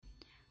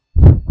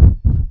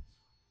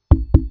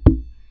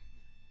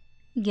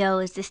Yo,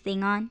 is this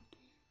thing on?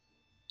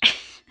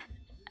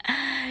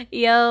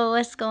 Yo,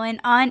 what's going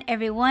on,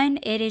 everyone?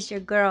 It is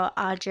your girl,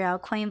 Audrey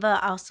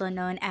Alquenva, also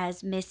known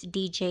as Miss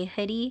DJ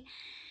Hoodie.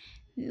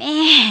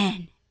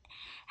 Man,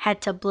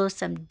 had to blow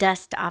some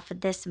dust off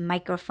of this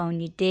microphone,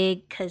 you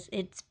dig? Because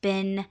it's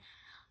been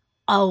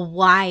a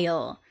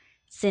while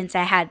since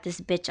I had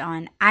this bitch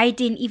on. I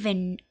didn't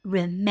even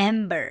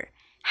remember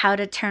how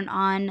to turn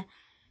on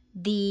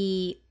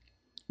the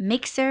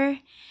mixer.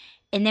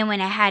 And then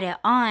when I had it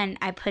on,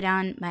 I put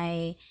on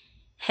my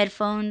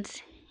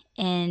headphones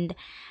and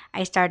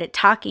I started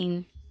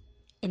talking,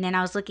 and then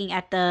I was looking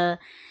at the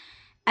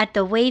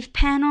wave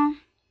panel.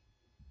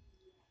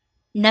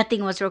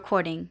 Nothing was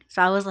recording.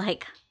 So I was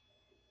like,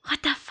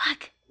 "What the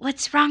fuck?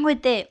 What's wrong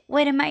with it?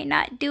 What am I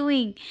not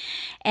doing?"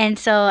 And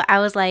so I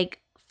was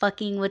like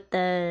fucking with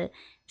the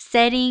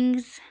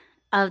settings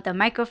of the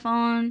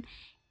microphone,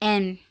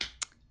 and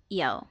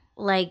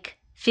like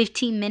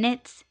 15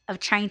 minutes of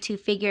trying to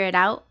figure it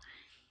out.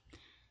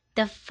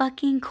 The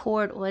fucking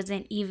cord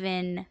wasn't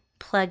even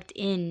plugged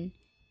in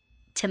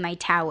to my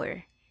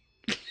tower.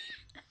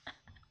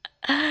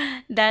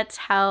 That's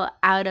how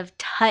out of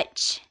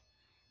touch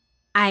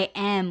I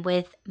am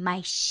with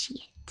my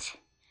shit.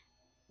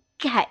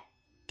 God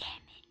damn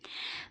it.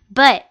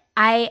 But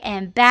I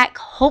am back,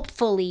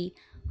 hopefully,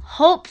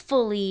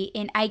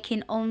 and I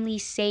can only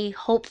say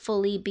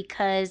hopefully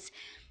because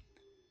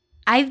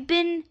I've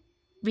been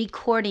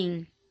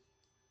recording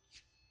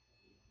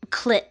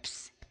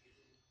clips,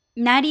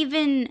 not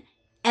even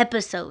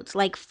episodes,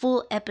 like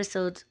full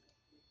episodes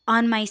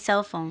on my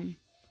cell phone,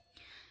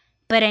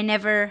 but I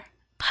never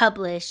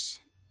publish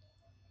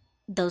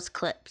those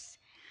clips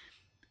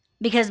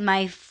because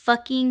my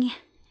fucking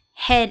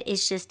head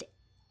is just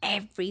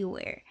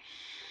everywhere.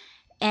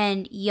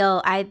 And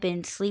I've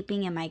been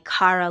sleeping in my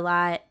car a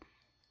lot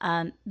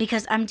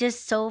because I'm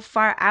just so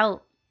far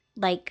out,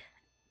 like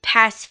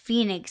past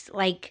Phoenix,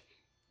 like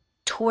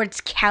towards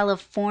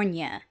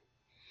California.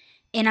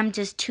 And I'm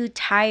just too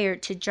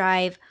tired to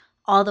drive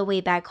all the way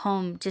back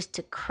home just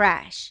to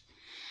crash.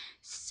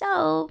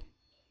 So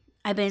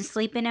I've been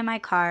sleeping in my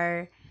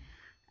car.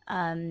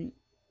 Um,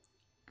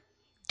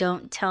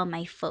 don't tell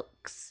my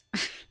folks.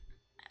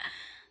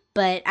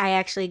 But I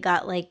actually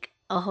got like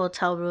a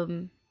hotel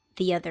room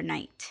the other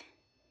night.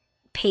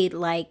 Paid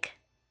like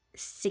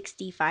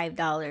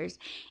 $65,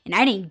 and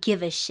I didn't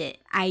give a shit.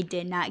 I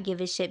did not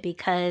give a shit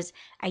because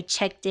I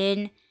checked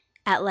in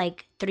at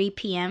like 3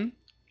 p.m.,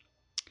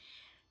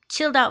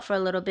 chilled out for a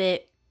little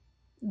bit,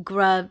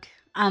 grubbed.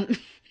 I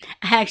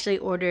actually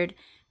ordered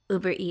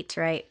Uber Eats,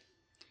 right?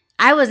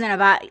 I wasn't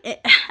about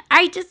it.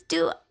 I just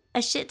do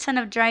a shit ton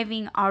of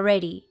driving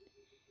already,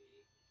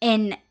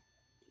 and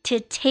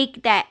to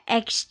take that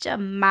extra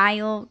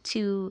mile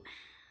to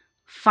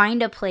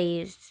find a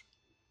place,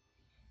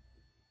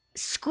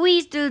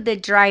 squeeze through the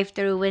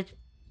drive-through with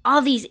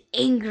all these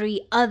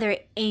other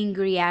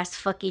angry ass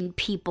fucking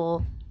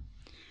people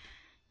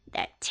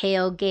that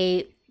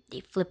tailgate,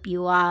 they flip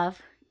you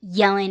off,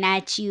 yelling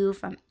at you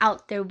from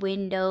out their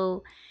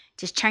window,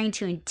 just trying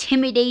to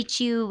intimidate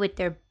you with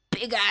their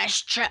big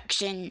ass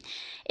trucks. And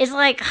it's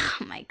like,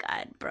 oh my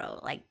god, bro,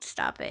 like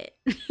stop it.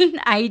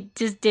 I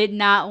just did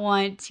not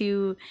want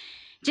to.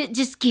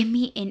 Just give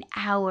me an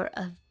hour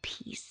of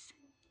peace.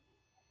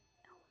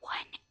 1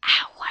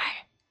 hour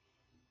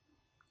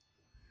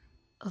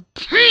of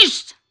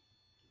peace.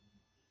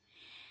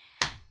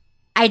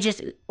 I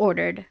just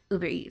ordered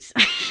Uber Eats.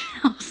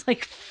 I was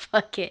like,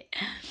 fuck it.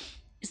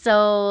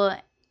 So,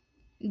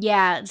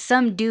 yeah,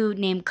 some dude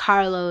named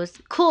Carlos,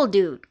 cool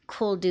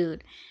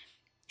dude.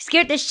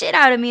 Scared the shit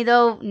out of me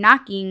though,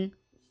 knocking,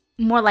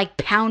 more like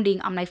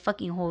pounding on my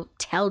fucking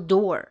hotel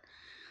door.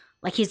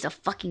 Like he's a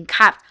fucking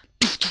cop.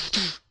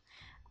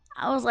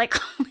 I was like,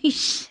 holy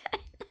shit.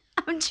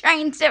 I'm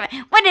trying to.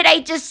 What did I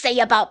just say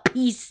about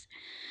peace?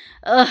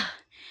 Ugh.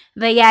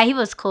 But yeah, he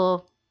was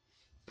cool.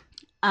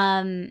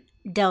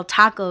 Del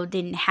Taco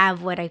didn't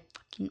have what I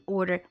fucking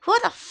ordered. Who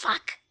the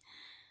fuck?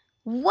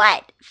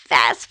 What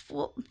fast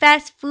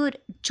food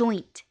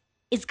joint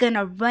is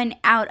gonna run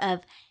out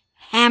of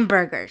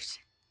hamburgers?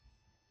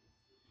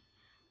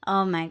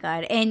 Oh my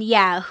god. And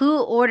yeah,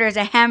 who orders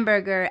a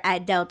hamburger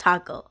at Del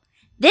Taco?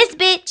 This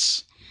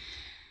bitch.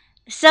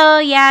 So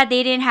yeah,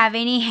 they didn't have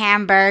any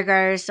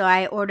hamburgers, so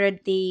I ordered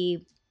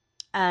the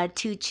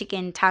two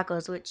chicken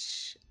tacos,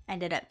 which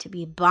ended up to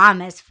be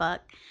bomb as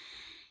fuck.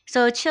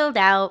 So chilled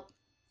out,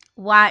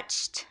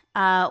 watched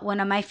one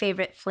of my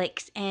favorite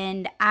flicks,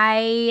 and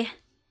I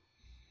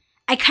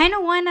kind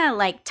of want to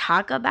like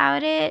talk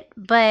about it,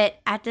 but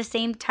at the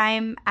same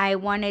time I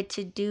wanted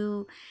to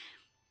do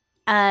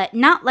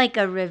not like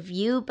a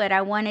review, but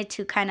I wanted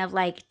to kind of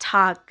like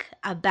talk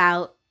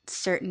about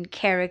certain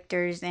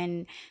characters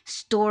and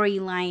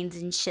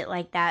storylines and shit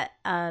like that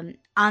on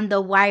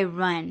the Why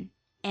Run.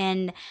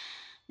 And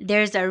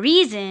there's a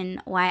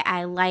reason why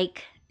I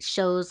like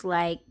shows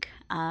like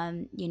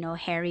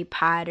Harry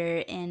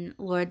Potter and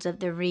Lords of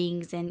the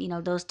Rings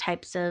and those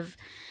types of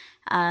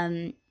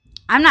um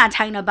I'm not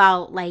talking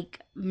about like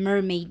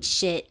mermaid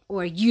shit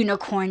or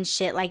unicorn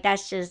shit. Like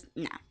that's just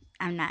nah.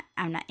 I'm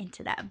not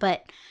into that.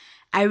 But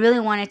I really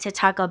wanted to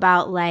talk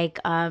about like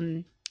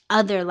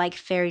other like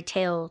fairy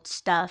tale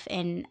stuff,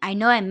 and I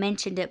know I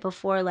mentioned it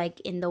before, like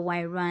in the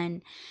Why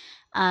Run,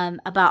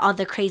 about all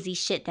the crazy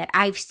shit that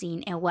I've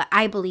seen and what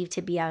I believe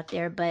to be out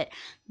there. But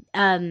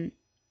um,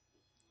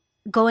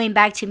 going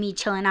back to me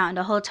chilling out in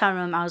the hotel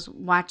room, I was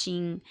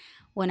watching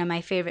one of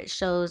my favorite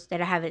shows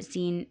that I haven't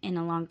seen in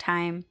a long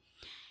time,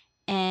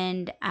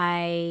 and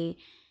I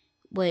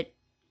would,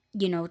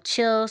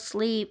 chill,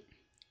 sleep,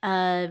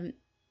 um,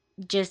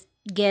 just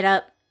get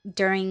up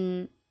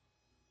during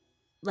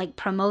like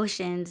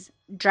promotions,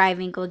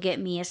 driving, go get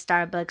me a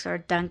Starbucks or a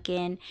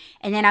Dunkin',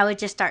 and then I would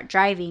just start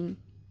driving,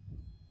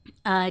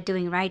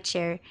 doing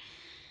rideshare.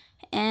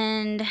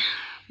 And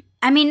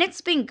I mean,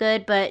 it's been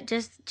good, but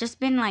just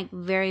been like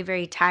very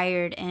very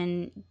tired,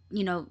 and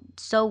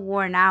so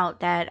worn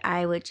out that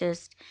I would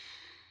just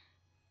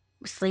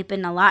sleep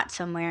in a lot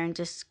somewhere and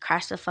just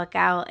crash the fuck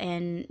out.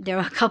 And there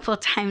were a couple of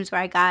times where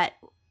I got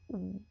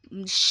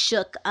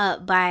shook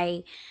up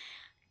by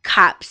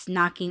cops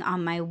knocking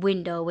on my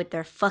window with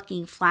their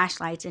fucking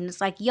flashlights, and it's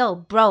like, yo,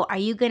 bro, are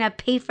you gonna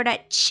pay for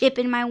that chip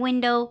in my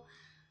window?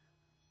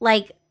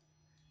 Like,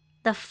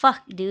 the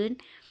fuck,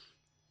 dude.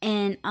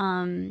 And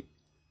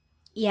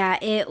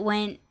yeah, it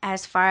went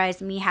as far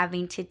as me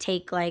having to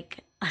take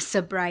like a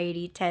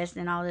sobriety test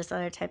and all this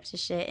other types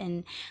of shit.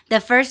 And the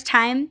first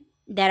time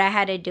that I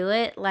had to do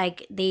it,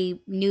 like,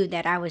 they knew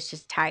that I was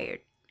just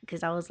tired,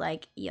 because I was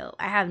like, yo,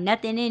 I have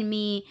nothing in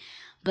me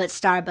but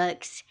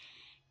Starbucks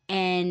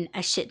and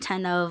a shit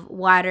ton of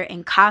water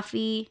and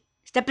coffee.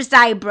 Step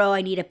aside, bro,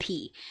 I need a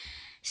pee.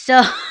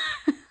 So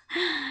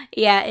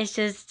yeah, it's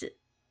just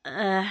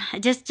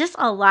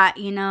a lot,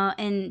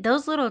 and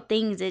those little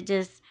things,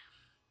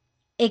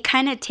 it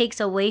kind of takes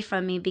away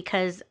from me,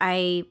 because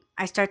I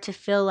start to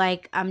feel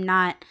like I'm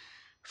not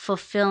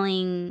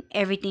fulfilling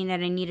everything that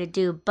I need to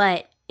do.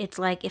 But it's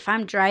like, if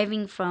I'm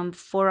driving from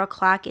 4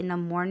 o'clock in the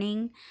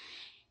morning,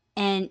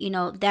 and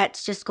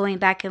that's just going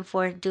back and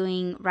forth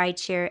doing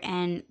rideshare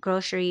and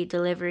grocery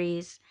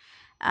deliveries,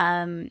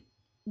 um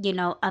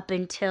up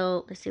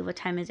until, let's see, what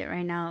time is it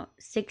right now,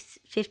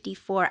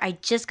 6:54. I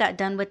just got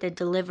done with the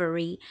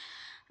delivery,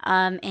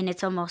 and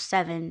it's almost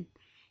 7.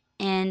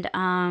 And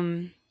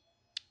I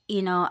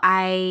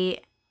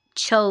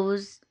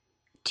chose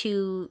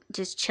to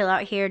just chill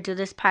out here, do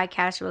this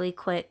podcast really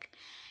quick,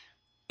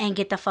 and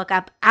get the fuck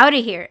up out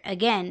of here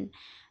again.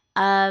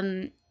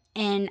 Um,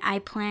 and I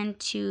plan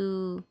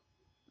to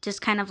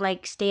just kind of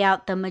like stay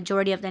out the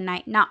majority of the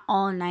night, not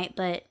all night,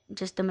 but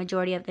just the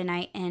majority of the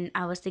night. And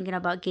I was thinking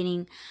about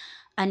getting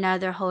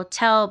another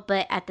hotel,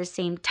 but at the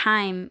same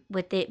time,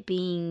 with it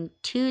being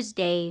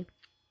Tuesday,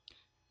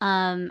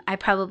 I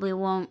probably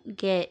won't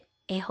get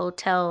a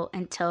hotel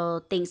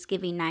until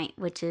Thanksgiving night,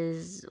 which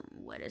is,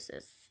 what is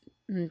this?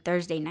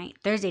 Thursday night.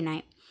 Thursday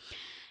night.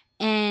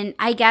 And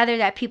I gather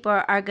that people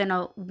are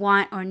gonna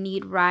want or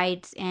need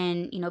rides,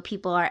 and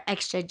people are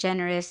extra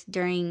generous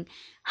during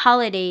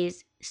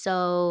holidays.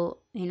 So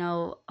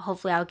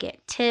hopefully I'll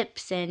get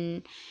tips,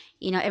 and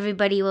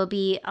everybody will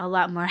be a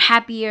lot more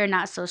happier,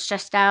 not so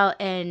stressed out,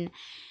 and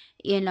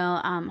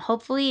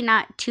hopefully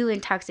not too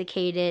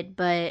intoxicated.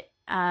 But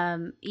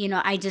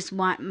I just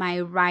want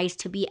my rides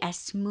to be as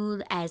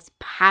smooth as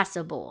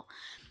possible.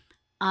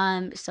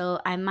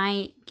 So I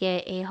might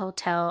get a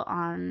hotel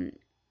on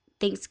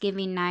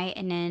Thanksgiving night,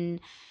 and then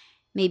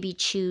maybe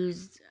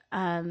choose,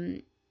 let's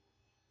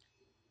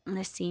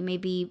see,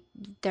 maybe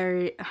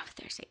Thursday.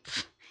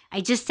 I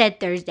just said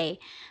Thursday.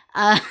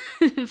 Uh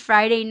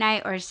Friday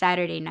night or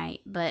Saturday night,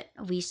 but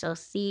we shall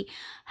see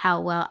how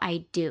well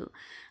I do.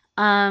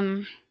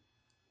 Um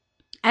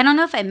I don't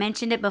know if I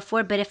mentioned it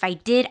before, but if I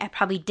did, I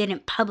probably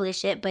didn't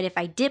publish it. But if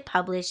I did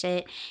publish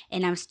it,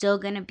 and I'm still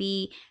going to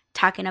be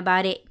talking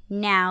about it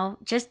now,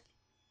 just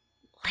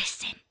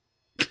listen.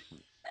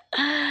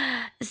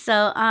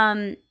 So,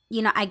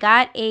 I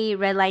got a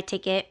red light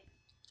ticket,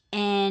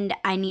 and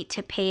I need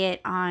to pay it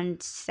on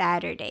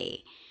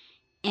Saturday.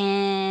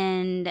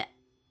 And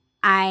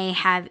I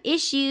have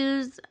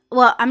issues.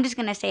 Well, I'm just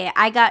going to say it.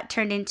 I got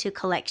turned into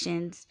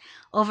collections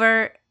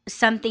over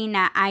something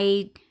that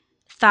I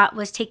thought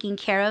was taken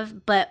care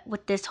of, but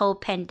with this whole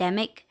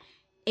pandemic,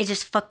 it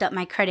just fucked up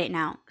my credit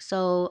now.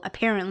 So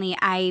apparently,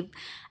 I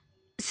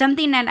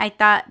something that I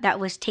thought that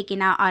was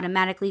taken out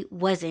automatically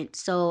wasn't.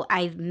 So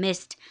I've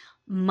missed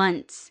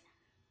months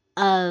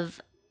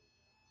of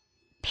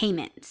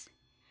payments.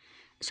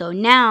 So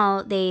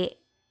now they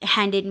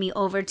handed me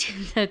over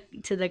to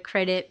the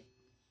credit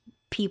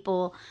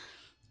people.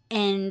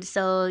 And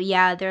so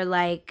yeah, they're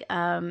like,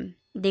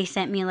 they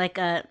sent me like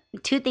a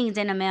two things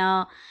in the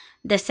mail.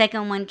 The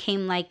second one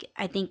came like,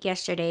 I think,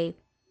 yesterday,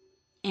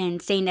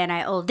 and saying that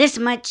I owe this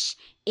much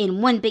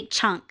in one big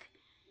chunk.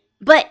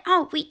 But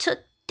oh, we took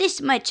this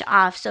much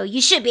off, so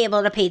you should be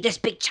able to pay this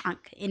big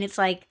chunk. And it's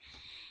like,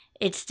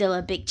 it's still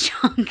a big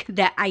chunk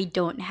that I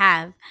don't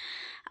have.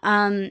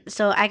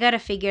 So I gotta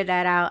figure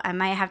that out. I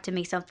might have to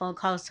make some phone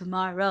calls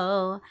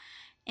tomorrow,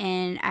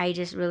 and I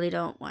just really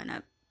don't want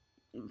to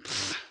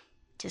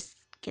just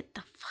get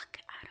the fuck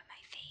out of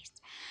my face.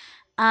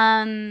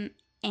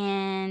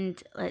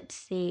 And let's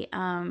see.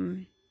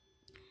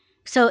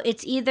 So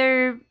it's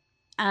either,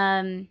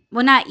 well,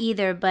 not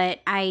either,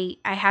 but I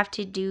have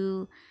to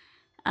do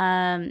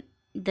um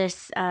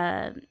this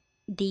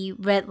the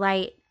red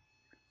light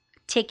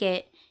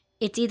ticket.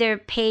 It's either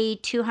pay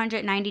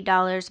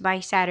 $290 by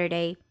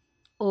Saturday,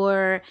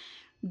 or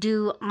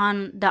do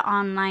on the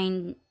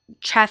online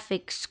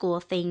traffic school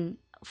thing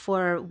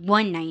for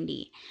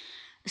 190.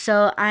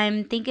 So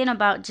I'm thinking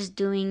about just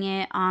doing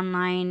it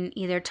online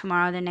either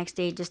tomorrow or the next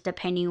day, just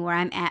depending where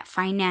I'm at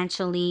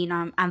financially.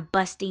 And I'm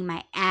busting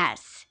my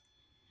ass,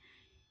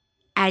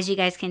 as you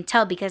guys can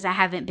tell, because I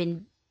haven't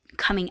been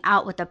coming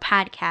out with a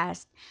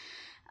podcast.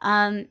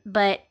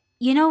 But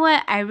you know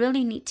what? I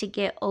really need to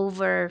get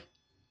over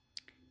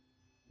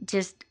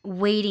just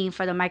waiting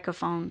for the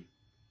microphone,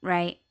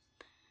 right?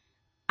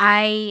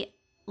 I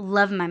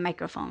love my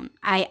microphone.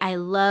 I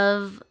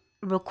love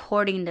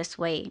recording this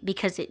way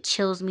because it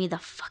chills me the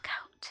fuck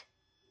out.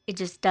 It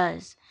just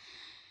does.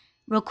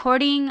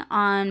 Recording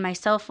on my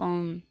cell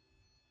phone,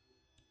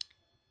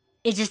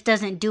 it just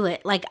doesn't do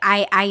it. Like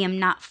I am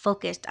not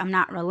focused. I'm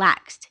not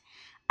relaxed.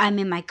 I'm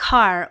in my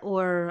car,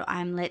 or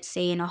I'm, let's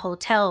say, in a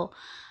hotel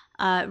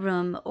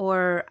room,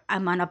 or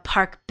I'm on a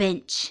park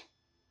bench,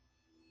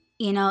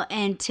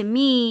 and to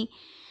me,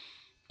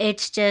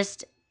 it's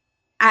just,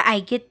 I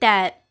get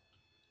that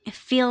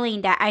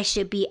feeling that I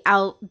should be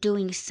out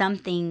doing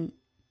something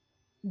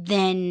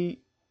than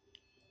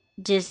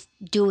just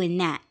doing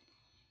that.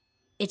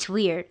 It's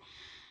weird.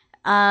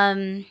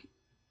 Um,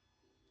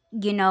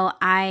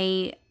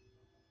 I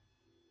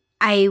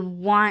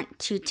want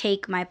to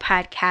take my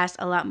podcast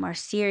a lot more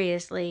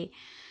seriously.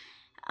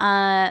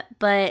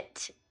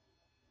 But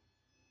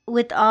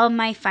with all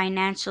my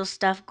financial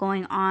stuff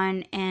going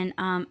on, and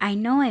I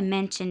know I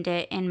mentioned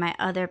it in my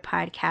other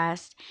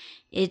podcast.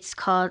 It's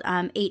called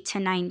 8 to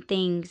 9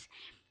 Things,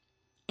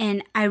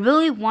 and I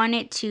really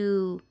wanted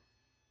to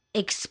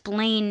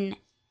explain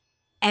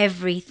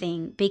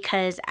everything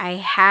because I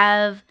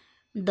have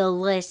the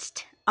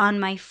list on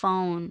my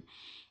phone,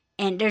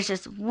 and there's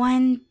just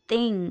one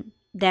thing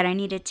that I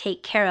need to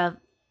take care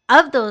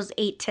of those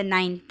 8 to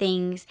 9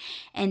 things,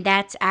 and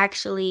that's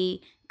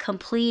actually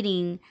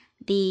completing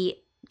the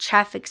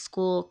traffic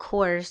school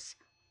course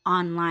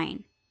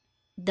online.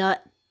 The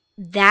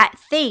That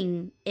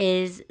thing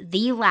is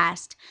the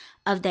last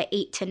of the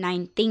 8 to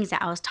 9 things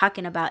that I was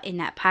talking about in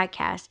that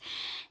podcast.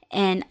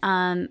 And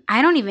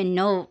I don't even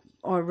know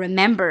or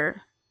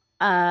remember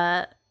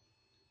uh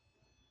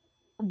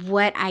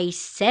what I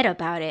said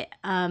about it,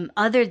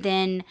 other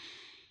than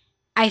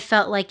I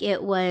felt like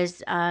it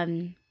was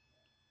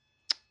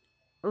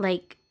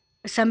like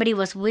somebody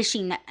was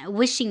wishing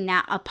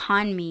that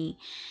upon me.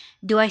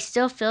 Do I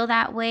still feel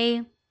that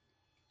way?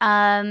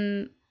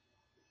 um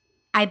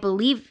I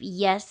believe,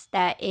 yes,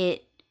 that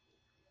it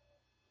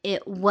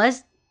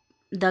was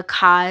the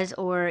cause,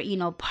 or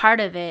part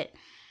of it.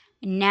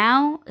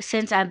 Now,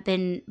 since I've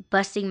been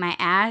busting my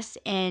ass,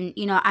 and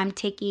I'm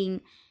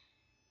taking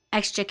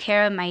extra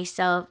care of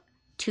myself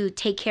to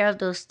take care of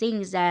those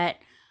things that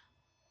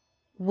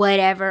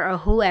whatever or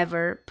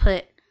whoever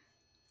put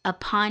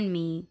upon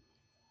me,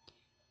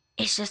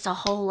 it's just a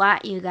whole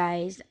lot, you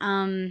guys.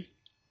 I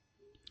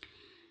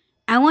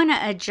want to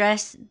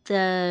address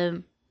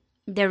the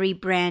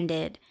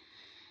rebranded.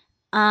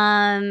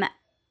 um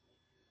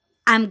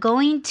I'm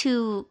going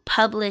to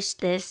publish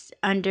this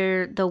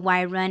under the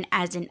Y Run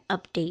as an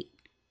update.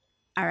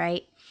 All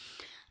right.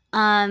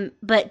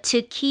 But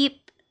to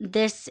keep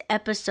this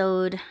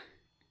episode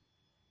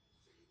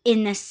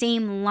in the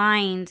same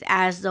lines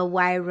as the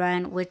Y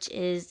Run, which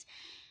is,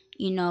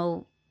 you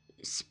know,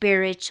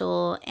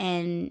 spiritual,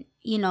 and,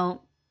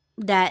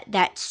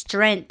 that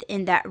strength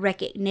and that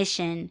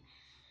recognition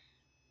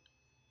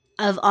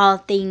of all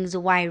things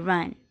Y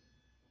Run.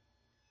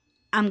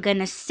 I'm going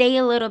to say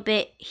a little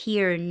bit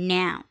here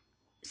now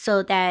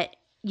so that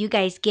you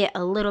guys get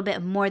a little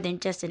bit more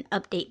than just an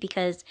update,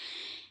 because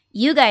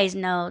you guys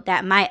know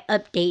that my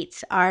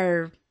updates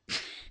are,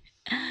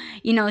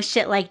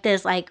 shit like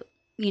this, like,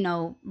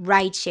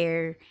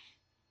 rideshare,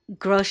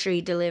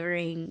 grocery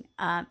delivering,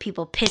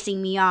 people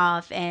pissing me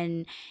off,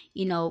 and,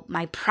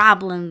 my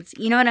problems.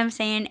 You know what I'm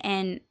saying?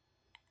 And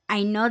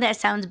I know that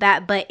sounds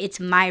bad, but it's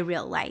my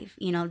real life.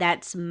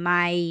 That's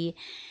my.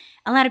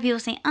 A lot of people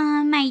say,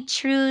 "Oh, my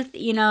truth."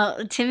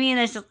 To me,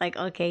 that's just like,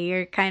 okay,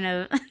 you're kind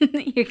of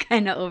you're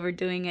kind of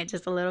overdoing it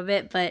just a little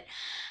bit, but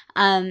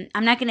I'm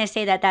not gonna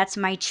say that that's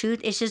my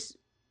truth. It's just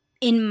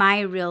in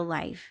my real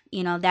life.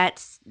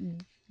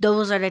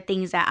 Those are the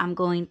things that I'm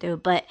going through.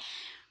 But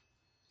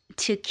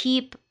to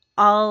keep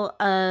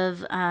all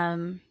of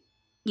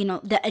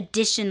the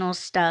additional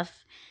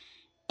stuff,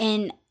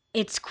 and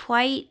it's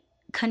quite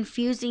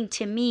confusing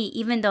to me,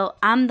 even though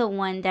I'm the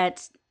one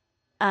that's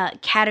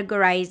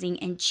categorizing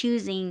and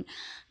choosing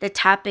the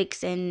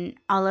topics and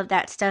all of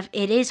that stuff.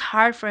 It is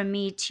hard for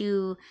me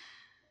to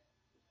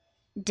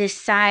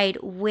decide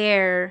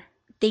where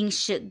things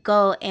should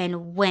go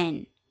and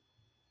when.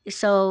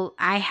 So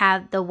I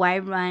have the Y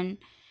Run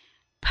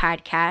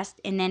podcast,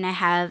 and then I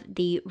have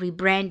the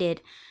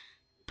rebranded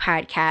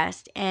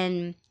podcast.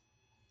 And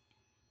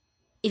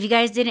if you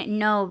guys didn't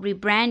know,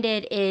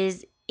 Rebranded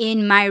is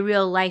in my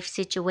real life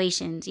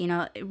situations.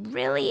 It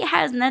really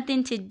has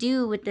nothing to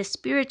do with the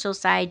spiritual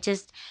side,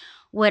 just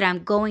what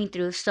I'm going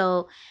through.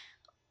 So,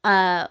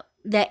 the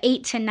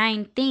 8 to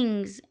 9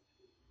 things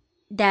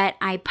that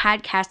I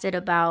podcasted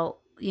about,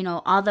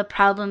 all the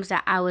problems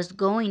that I was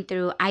going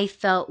through, I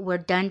felt were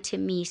done to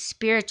me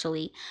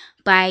spiritually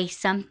by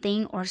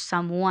something or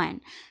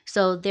someone.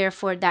 So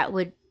therefore, that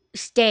would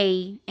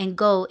stay and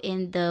go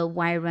in the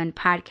Why Run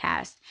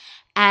podcast.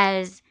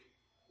 As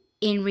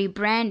in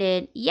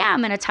Rebranded, yeah, I'm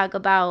going to talk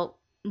about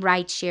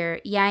rideshare.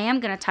 Yeah, I am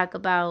going to talk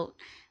about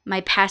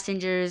my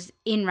passengers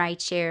in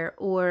rideshare,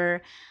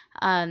 or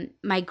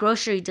my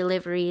grocery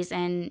deliveries,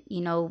 and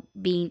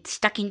being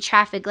stuck in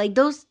traffic. Like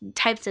those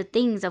types of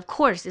things, of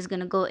course, is going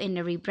to go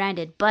into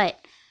Rebranded. But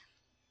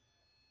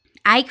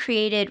I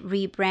created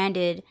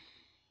Rebranded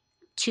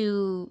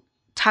to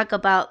talk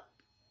about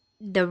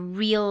the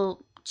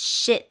real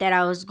shit that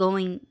I was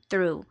going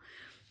through,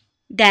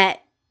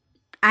 that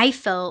I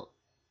felt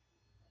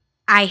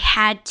I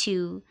had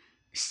to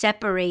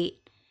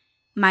separate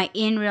my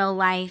in real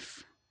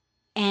life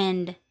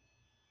and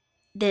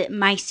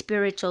my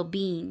spiritual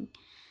being,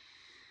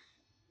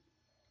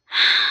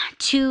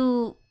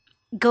 to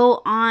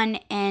go on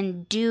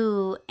and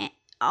do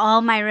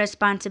all my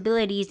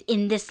responsibilities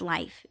in this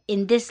life,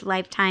 in this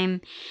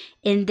lifetime,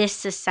 in this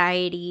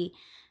society.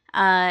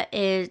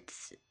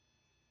 It's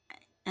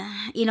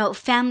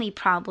family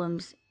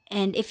problems.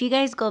 And if you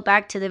guys go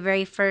back to the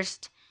very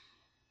first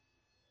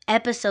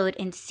episode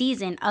and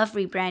season of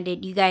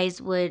Rebranded, you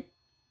guys would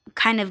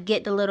kind of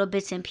get the little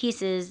bits and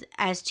pieces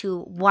as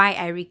to why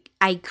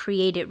I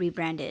created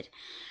Rebranded.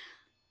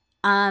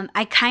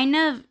 I kind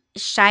of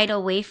shied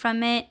away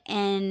from it,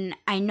 and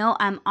I know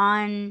I'm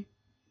on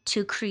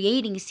to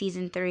creating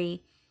season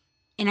 3,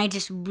 and I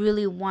just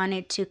really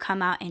wanted to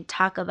come out and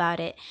talk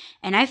about it.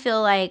 And I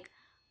feel like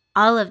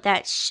all of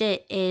that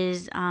shit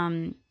is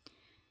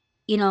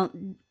you know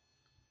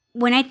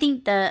when I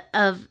think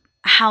of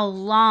how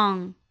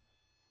long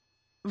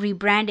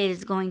Rebranded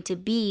is going to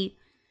be,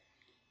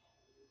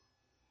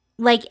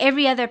 like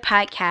every other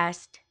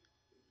podcasters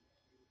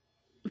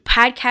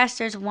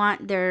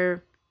want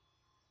their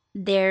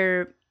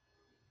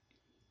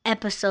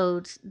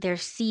episodes, their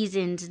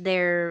seasons,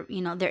 their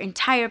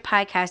entire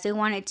podcast. They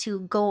want it to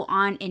go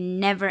on and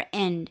never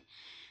end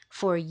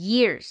for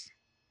years,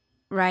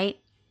 right?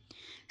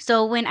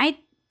 So when I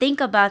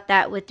think about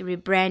that with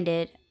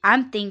Rebranded,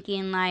 I'm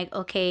thinking like,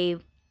 okay,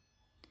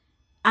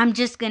 I'm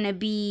just going to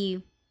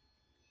be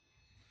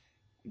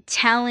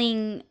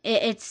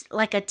it's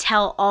like a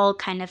tell all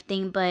kind of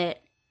thing,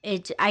 but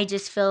I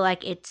just feel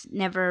like it's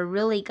never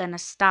really going to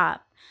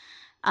stop.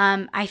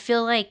 I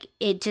feel like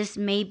it just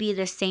may be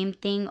the same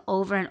thing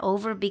over and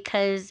over,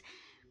 because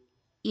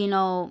you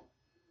know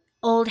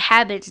old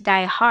habits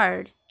die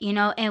hard,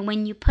 and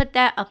when you put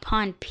that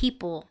upon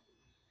people,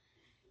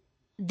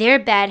 their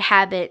bad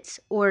habits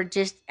or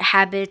just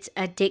habits,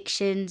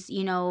 addictions,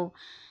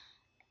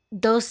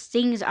 those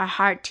things are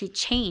hard to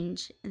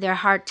change. They're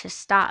hard to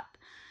stop.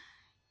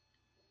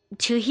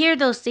 To hear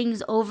those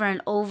things over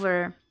and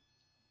over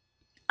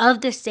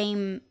of the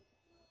same,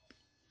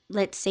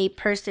 let's say,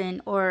 person,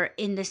 or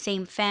in the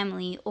same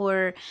family,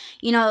 or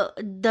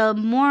the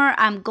more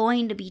I'm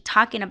going to be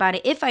talking about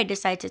it, if I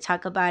decide to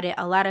talk about it,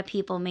 a lot of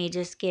people may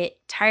just get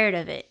tired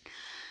of it.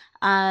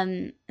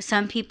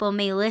 Some people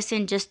may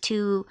listen just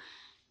to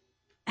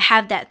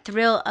have that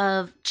thrill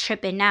of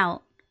tripping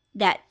out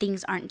that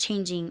things aren't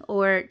changing,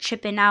 or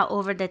tripping out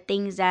over the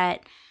things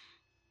that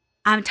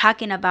I'm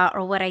talking about,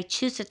 or what I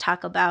choose to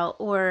talk about.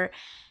 Or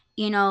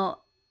you know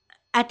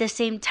at the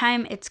same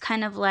time, it's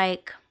kind of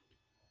like,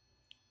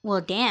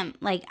 well, damn,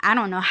 like I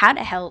don't know how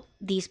to help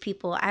these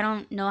people. I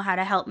don't know how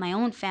to help my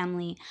own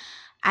family.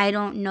 I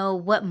don't know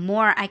what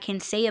more I can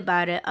say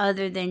about it,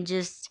 other than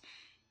just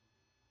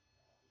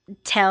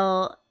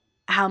tell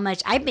how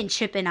much I've been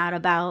tripping out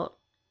about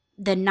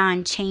the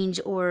non-change,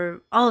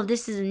 or oh,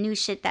 this is a new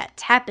shit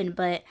that's happened,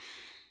 but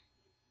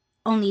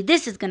only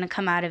this is going to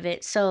come out of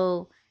it.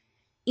 So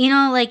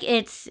like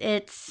it's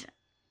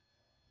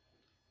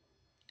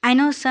I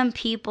know some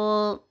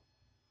people,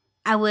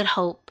 I would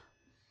hope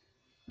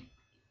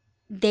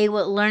they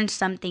would learn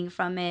something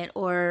from it,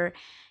 or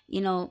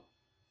you know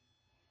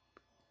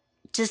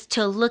just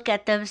to look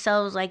at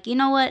themselves like, you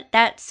know what,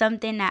 that's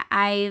something that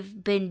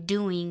I've been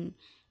doing,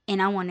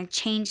 and I want to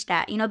change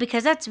that,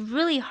 because that's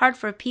really hard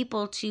for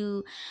people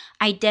to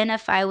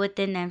identify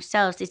within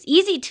themselves. It's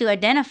easy to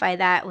identify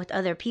that with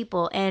other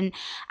people, and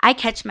I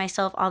catch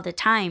myself all the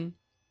time,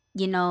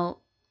 you know,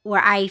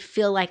 where I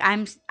feel like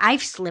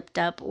I've slipped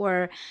up,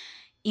 or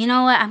you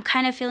know what, I'm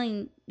kind of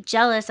feeling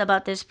jealous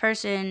about this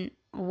person.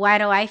 Why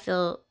do I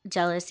feel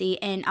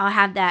jealousy? And I'll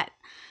have that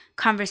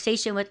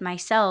conversation with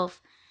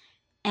myself,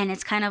 and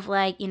it's kind of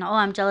like, oh,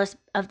 I'm jealous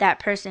of that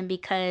person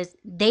because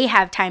they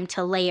have time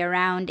to lay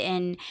around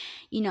and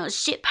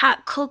shit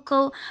pot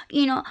cocoa,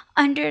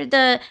 under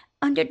the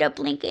under the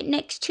blanket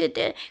next to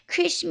the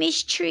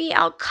Christmas tree,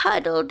 all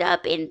cuddled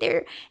up in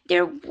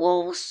their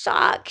wool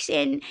socks,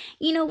 and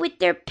with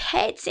their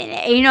pets, and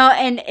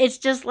it's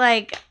just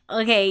like,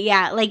 okay,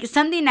 yeah, like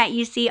something that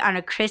you see on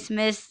a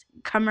Christmas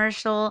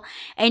commercial,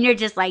 and you're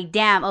just like,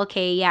 damn,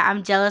 okay, yeah,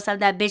 I'm jealous of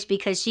that bitch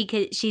because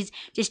she's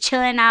just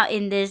chilling out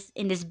in this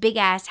big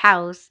ass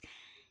house.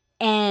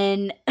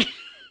 And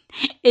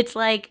it's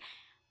like,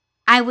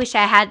 I wish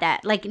I had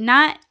that. Like,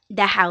 not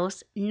the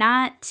house,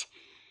 not,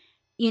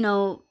 you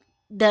know,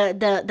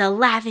 the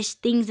lavish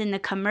things in the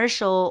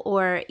commercial,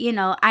 or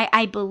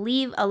I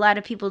believe a lot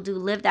of people do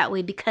live that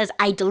way because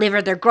I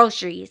deliver their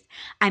groceries.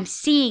 I'm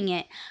seeing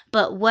it.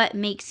 But what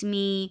makes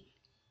me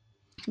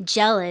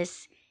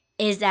jealous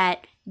is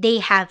that they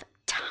have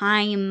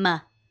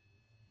time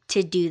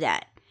to do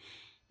that.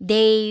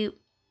 They,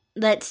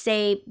 let's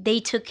say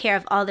they took care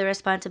of all the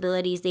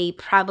responsibilities, they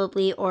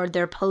probably, or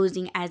they're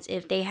posing as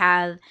if they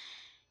have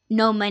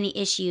no money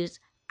issues.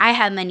 I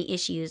have money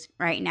issues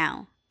right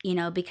now,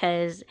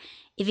 because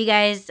if you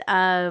guys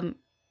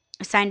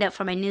signed up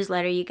for my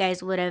newsletter, you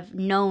guys would have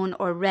known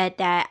or read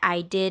that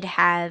I did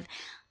have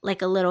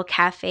like a little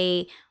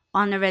cafe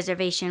on the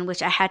reservation,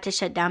 which I had to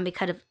shut down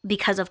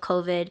because of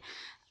COVID.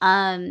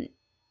 Um,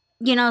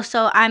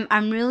 so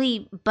I'm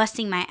really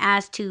busting my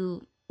ass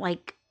to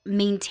like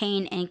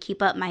maintain and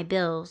keep up my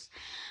bills.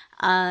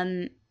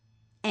 Um,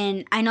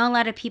 and I know a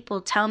lot of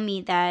people tell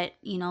me that,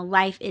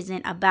 life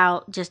isn't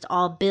about just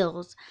all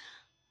bills,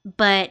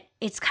 but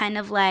it's kind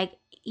of like,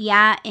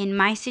 yeah, in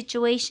my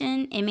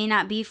situation, it may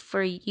not be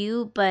for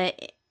you,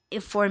 but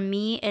if for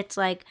me, it's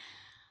like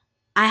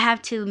I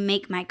have to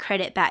make my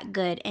credit back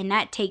good, and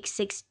that takes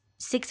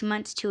six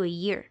months to a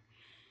year.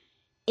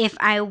 If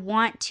I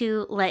want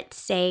to, let's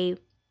say,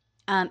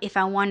 if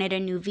I wanted a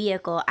new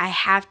vehicle, I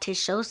have to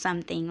show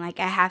something. Like,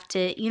 I have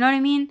to, you know what I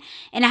mean?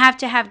 And I have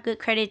to have good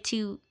credit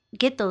to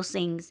get those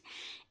things.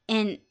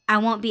 And I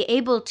won't be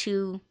able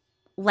to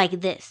like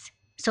this.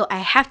 So I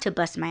have to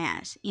bust my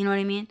ass. You know what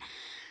I mean?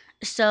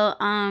 So,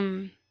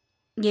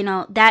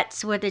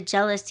 that's where the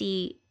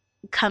jealousy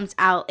comes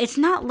out. It's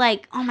not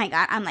like, oh my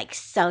God, I'm like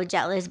so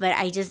jealous, but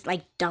I just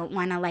like don't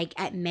want to like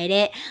admit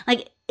it.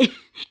 Like,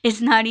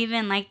 it's not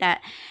even like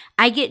that.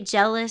 I get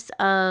jealous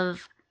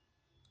of,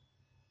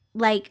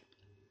 like,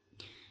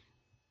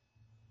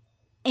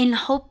 in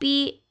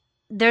Hopi,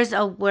 there's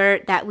a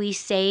word that we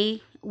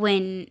say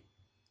when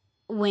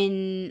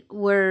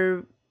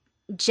we're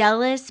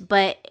jealous,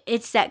 but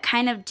it's that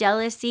kind of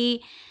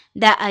jealousy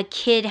that a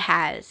kid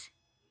has.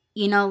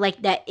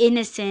 Like that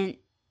innocent.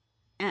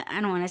 I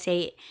don't want to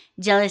say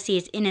jealousy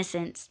is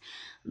innocence,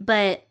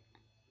 but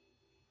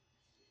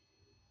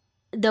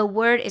the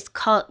word is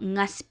called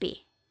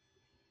ngaspi.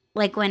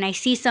 Like when I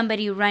see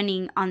somebody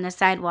running on the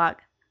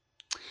sidewalk,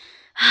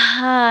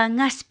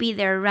 ngaspi,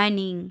 they're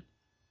running.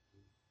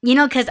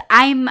 Because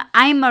I'm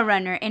a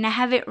runner and I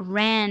haven't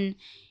ran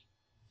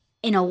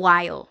in a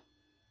while.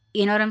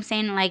 You know what I'm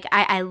saying? Like,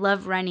 I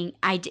love running.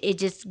 It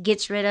just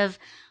gets rid of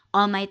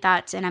all my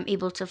thoughts and I'm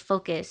able to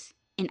focus.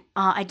 And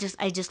I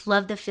just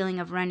love the feeling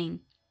of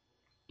running.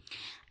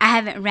 I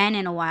haven't ran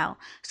in a while.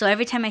 So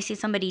every time I see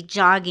somebody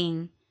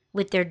jogging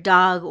with their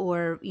dog,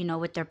 or,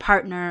 with their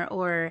partner,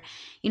 or,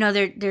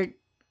 they're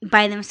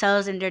by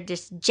themselves and they're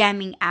just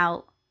jamming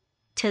out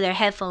to their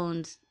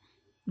headphones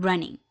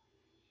running.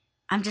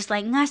 I'm just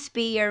like,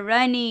 Ngaspi, you're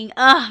running.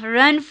 Ugh,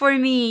 run for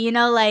me.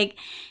 Like,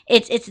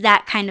 it's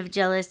that kind of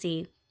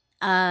jealousy.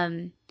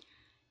 Um,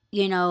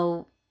 you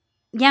know,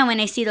 yeah, when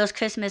I see those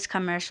Christmas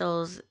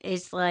commercials,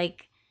 it's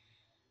like,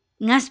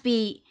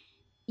 Ngaspi,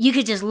 you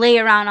could just lay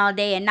around all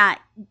day and not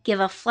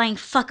give a flying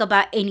fuck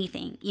about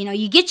anything.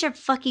 You get your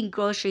fucking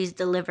groceries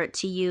delivered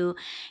to you.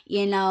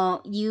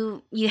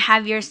 You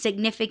have your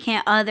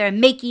significant other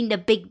making the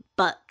big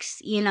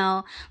bucks.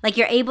 Like,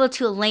 you're able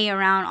to lay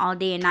around all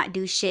day and not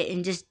do shit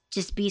and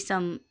just be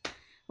some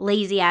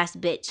lazy ass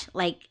bitch.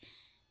 Like,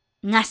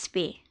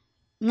 Ngaspi.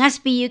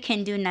 Ngaspi, you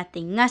can do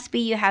nothing.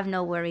 Ngaspi, you have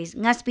no worries.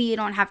 Ngaspi, you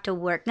don't have to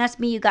work.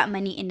 Ngaspi, you got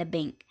money in the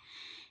bank.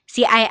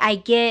 See, I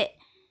get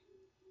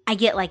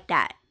like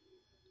that.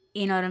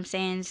 You know what I'm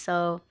saying?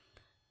 So,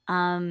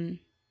 um,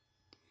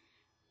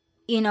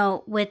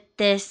 with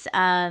this,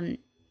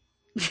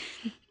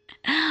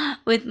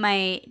 with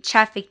my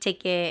traffic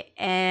ticket,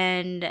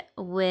 and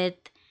with,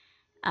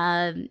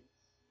 um,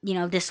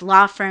 this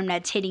law firm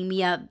that's hitting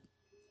me up,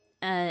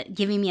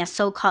 giving me a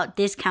so-called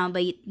discount,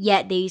 but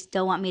yet they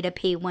still want me to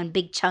pay one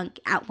big chunk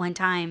at one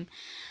time.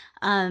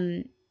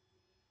 Um,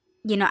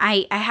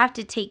 I have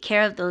to take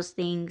care of those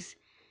things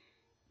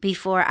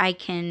before I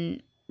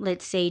can,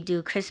 let's say,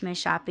 do Christmas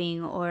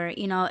shopping, or,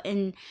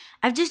 and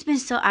I've just been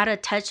so out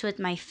of touch with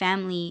my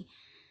family.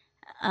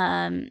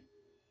 Um,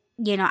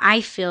 I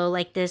feel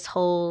like this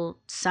whole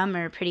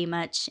summer pretty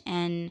much,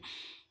 and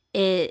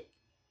it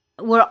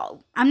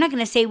I'm not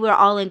going to say we're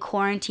all in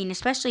quarantine,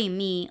 especially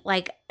me.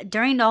 Like,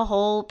 during the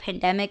whole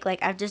pandemic,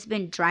 like, I've just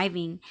been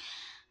driving.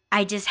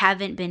 I just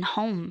haven't been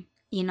home,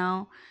 you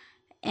know?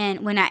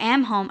 And when I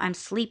am home, I'm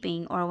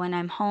sleeping, or when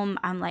I'm home,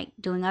 I'm like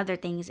doing other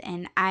things,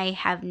 and I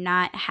have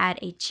not had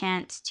a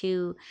chance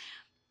to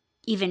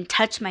even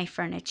touch my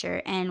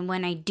furniture. And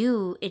when I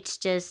do, it's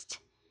just,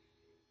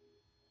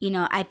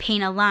 I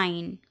paint a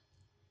line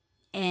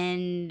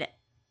and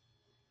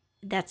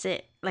that's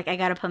it. Like, I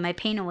gotta put my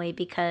paint away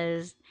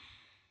because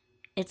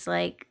it's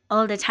like,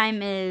 oh, the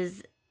time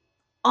is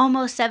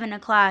almost 7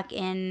 o'clock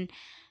and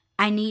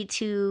I need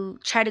to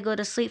try to go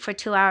to sleep for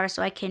 2 hours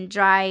so I can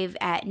drive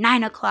at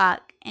 9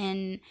 o'clock.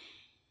 And,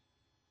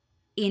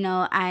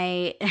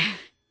 I,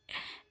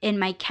 and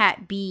my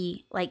cat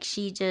B, like,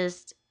 she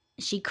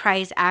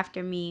cries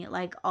after me,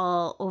 like,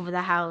 all over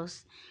the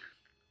house.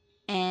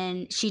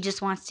 And she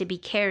just wants to be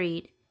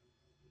carried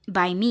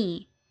by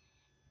me.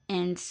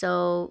 And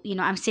so,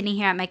 I'm sitting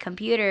here at my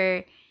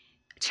computer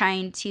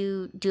trying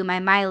to do my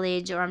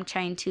mileage, or I'm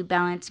trying to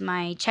balance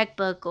my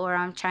checkbook, or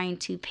I'm trying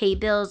to pay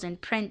bills and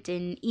print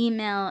and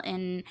email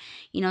and,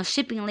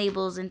 shipping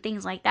labels and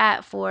things like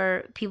that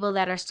for people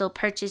that are still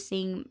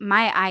purchasing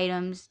my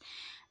items.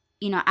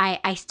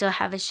 I still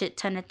have a shit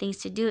ton of things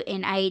to do.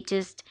 And I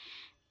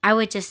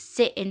would just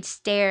sit and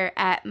stare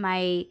at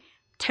my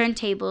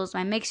turntables,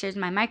 my mixers,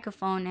 my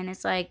microphone. And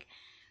it's like,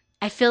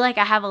 I feel like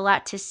I have a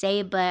lot to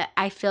say, but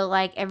I feel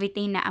like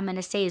everything that I'm going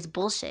to say is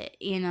bullshit.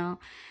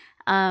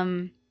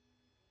 Um,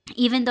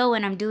 Even though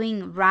when I'm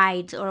doing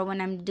rides or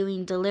when I'm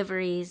doing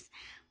deliveries,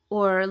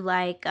 or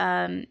like,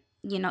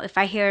 if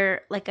I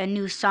hear like a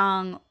new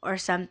song or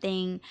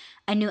something,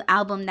 a new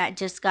album that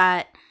just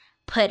got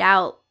put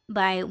out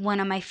by one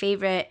of my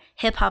favorite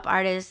hip hop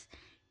artists,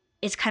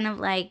 it's kind of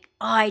like,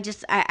 oh,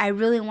 I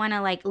really want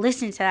to like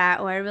listen to that,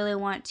 or I really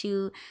want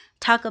to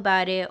talk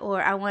about it,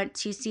 or I want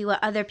to see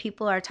what other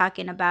people are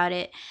talking about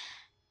it.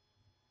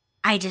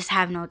 I just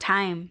have no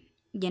time,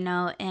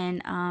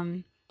 and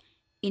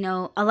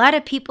a lot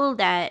of people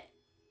that,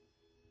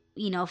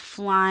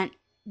 flaunt,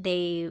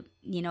 they,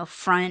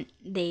 front,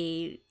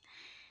 they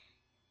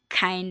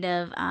kind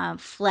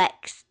of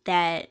flex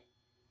that,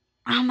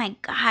 oh my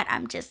God,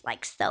 I'm just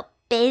like so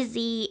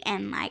busy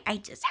and like I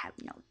just have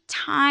no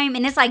time.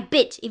 And it's like,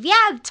 bitch, if you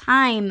have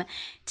time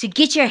to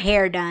get your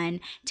hair done,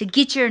 to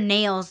get your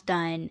nails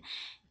done,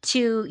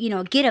 to,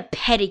 get a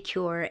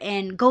pedicure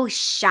and go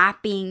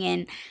shopping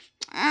and,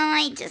 oh,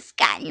 I just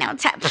got no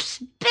time.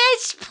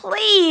 Bitch,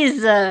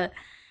 please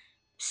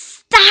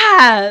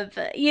stop.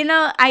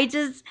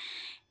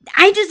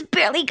 I just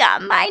barely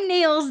got my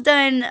nails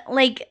done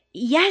like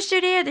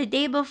yesterday or the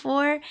day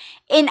before.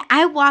 And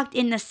I walked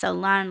in the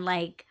salon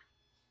like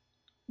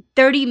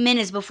 30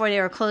 minutes before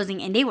they were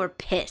closing and they were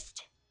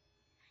pissed.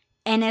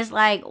 And it's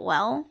like,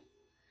 well,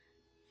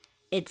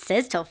 it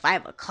says till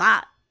 5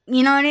 o'clock.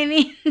 You know what I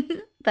mean?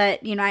 But,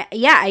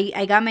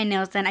 I got my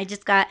nails done. I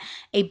just got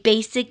a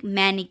basic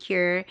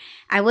manicure.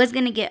 I was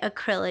going to get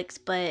acrylics,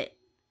 but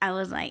I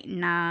was like,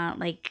 nah,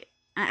 like,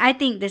 I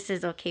think this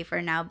is okay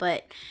for now.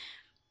 But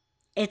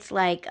it's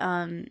like,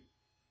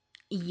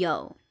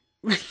 yo,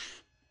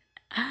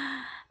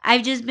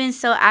 I've just been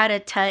so out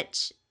of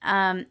touch,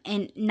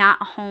 and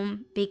not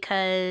home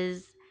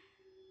because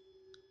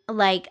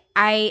like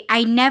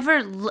I never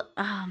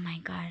oh my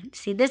God.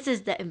 See, this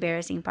is the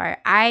embarrassing part.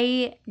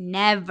 I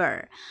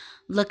never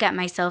look at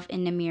myself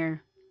in the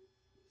mirror.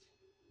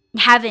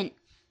 Haven't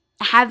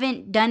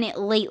haven't done it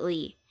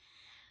lately.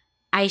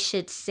 I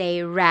should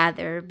say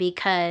rather,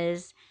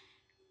 because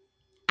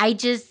I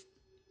just,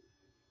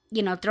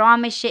 throw all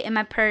my shit in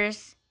my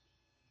purse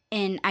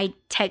and I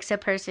text a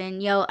person,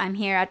 yo, I'm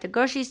here at the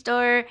grocery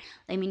store.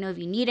 Let me know if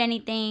you need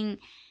anything.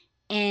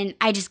 And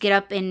I just get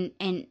up and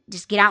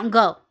just get out and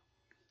go.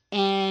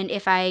 And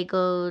if I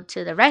go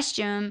to the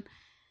restroom,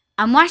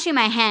 I'm washing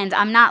my hands.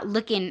 I'm not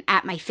looking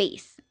at my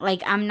face.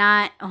 Like, I'm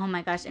not, oh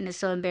my gosh, and it's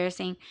so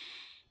embarrassing.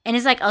 And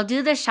it's like, I'll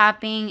do the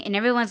shopping and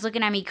everyone's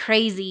looking at me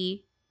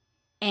crazy.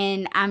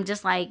 And I'm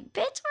just like,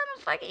 bitch, what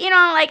the fuck?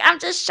 Like, I'm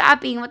just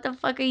shopping. What the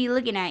fuck are you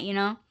looking at?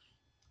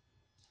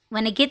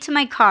 When I get to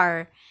my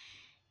car,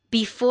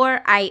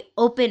 before I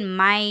open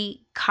my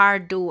car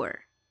door,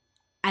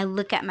 I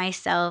look at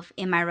myself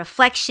in my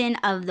reflection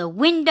of the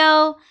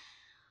window.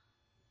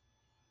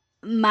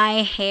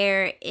 My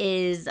hair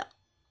is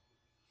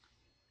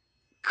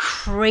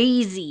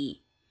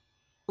crazy.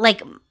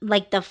 Like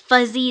the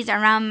fuzzies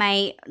around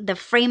the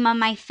frame of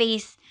my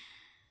face.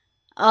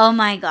 Oh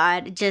my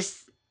God,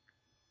 just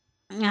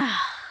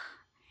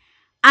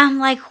I'm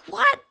like,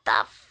 what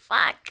the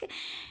fuck?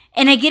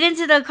 And I get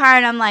into the car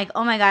and I'm like,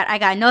 oh my God, I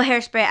got no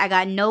hairspray, I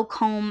got no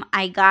comb,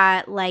 I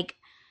got like,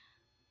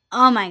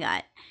 oh my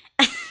God.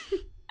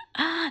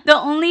 The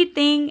only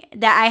thing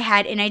that I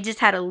had, and I just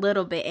had a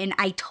little bit, and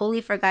I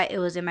totally forgot it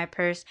was in my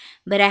purse,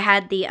 but I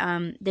had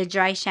the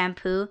dry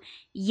shampoo.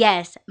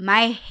 Yes,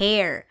 my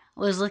hair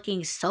was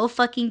looking so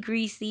fucking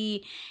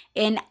greasy,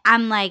 and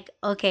I'm like,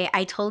 okay,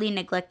 I totally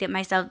neglected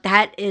myself.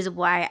 That is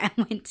why I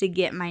went to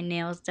get my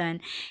nails done.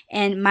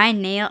 And my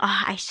nail,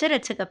 oh, I should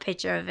have took a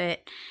picture of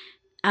it.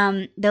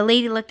 The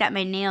lady looked at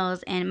my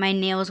nails and my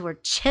nails were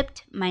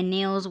chipped. My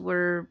nails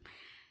were,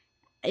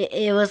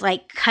 it was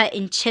like cut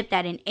and chipped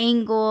at an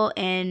angle.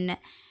 And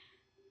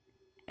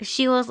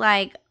she was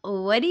like,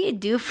 what do you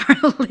do for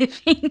a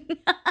living?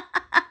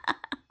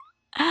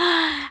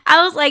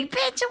 I was like,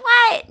 bitch,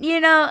 what?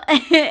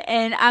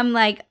 And I'm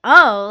like,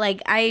 oh,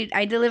 like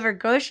I deliver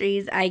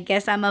groceries. I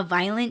guess I'm a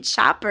violent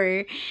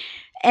shopper.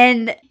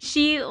 And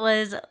she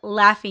was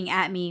laughing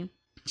at me.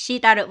 She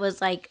thought it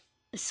was like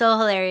so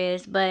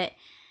hilarious, but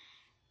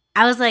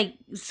I was like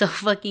so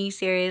fucking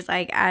serious.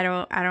 Like I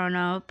don't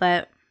know,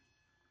 but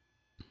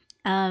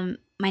my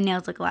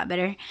nails look a lot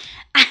better.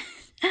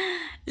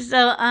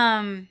 So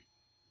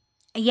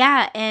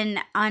yeah, and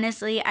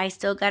honestly, I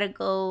still gotta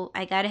go.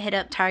 I gotta hit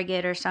up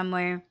Target or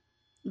somewhere,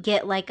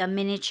 get like a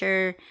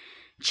miniature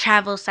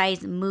travel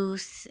size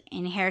mousse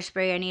and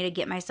hairspray. I need to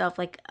get myself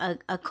like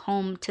a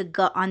comb to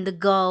go on the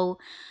go.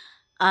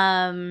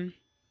 Um,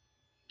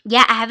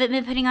 yeah, I haven't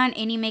been putting on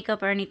any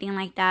makeup or anything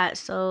like that.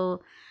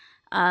 So,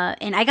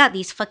 and I got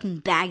these fucking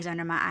bags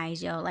under my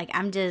eyes, yo. Like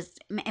I'm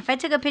just, if I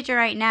took a picture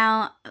right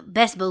now,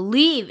 best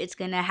believe it's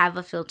gonna have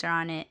a filter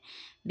on it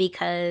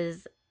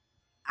because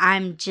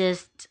I'm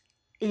just.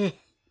 Ugh.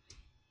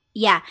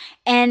 Yeah,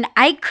 and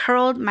I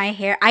curled my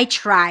hair. I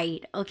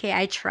tried. Okay,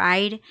 I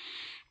tried.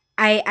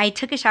 I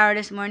took a shower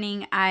this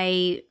morning.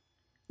 I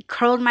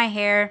curled my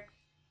hair.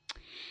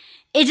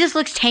 It just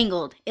looks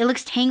tangled. It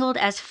looks tangled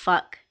as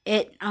fuck.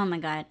 It oh my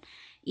god.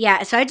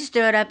 Yeah, so I just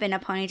threw it up in a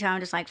ponytail. I'm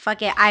just like,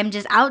 fuck it. I'm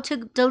just out to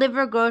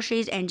deliver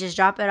groceries and just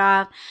drop it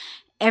off.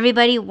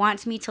 Everybody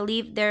wants me to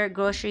leave their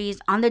groceries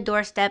on the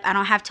doorstep. I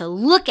don't have to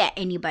look at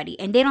anybody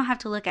and they don't have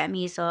to look at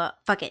me. So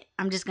fuck it.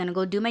 I'm just gonna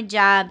go do my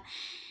job.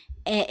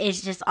 It's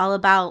just all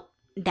about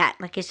that.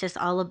 Like it's just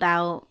all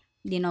about,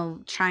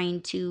 trying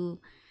to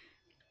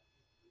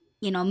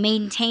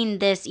maintain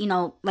this,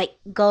 like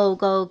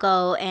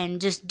go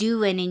and just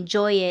do and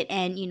enjoy it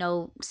and,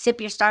 sip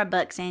your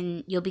Starbucks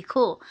and you'll be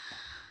cool.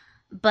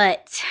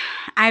 But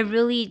I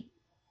really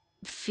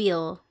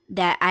feel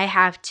that I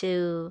have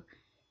to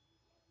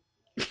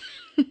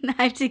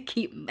I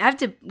have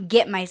to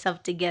get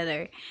myself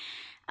together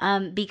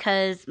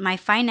because my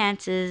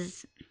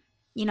finances,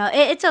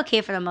 it's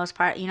okay for the most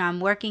part. I'm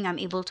working, I'm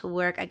able to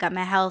work. I got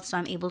my health, so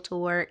I'm able to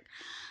work.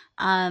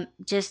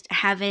 Just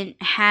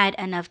haven't had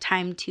enough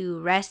time to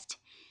rest.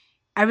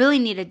 I really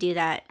need to do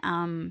that.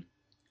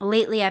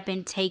 Lately I've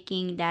been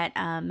taking that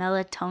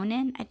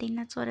melatonin. I think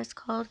that's what it's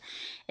called.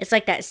 It's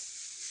like that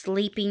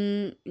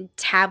sleeping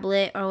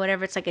tablet or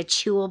whatever. It's like a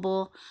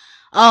chewable.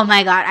 Oh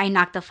my god, I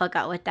knocked the fuck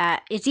out with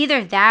that. It's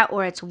either that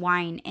or it's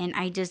wine, and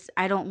I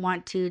don't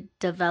want to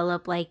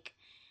develop like,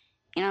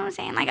 you know what I'm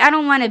saying? Like I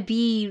don't want to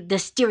be the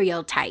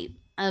stereotype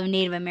of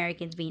Native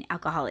Americans being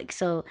alcoholics.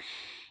 So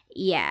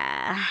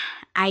yeah,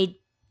 I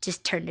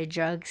just turned to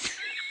drugs.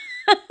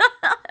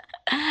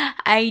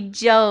 I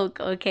joke,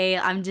 okay?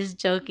 I'm just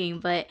joking,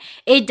 but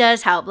it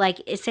does help.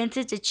 Like since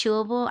it's a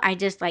chewable, I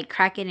just like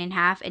crack it in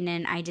half and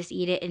then I just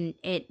eat it and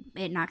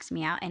it knocks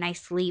me out and I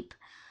sleep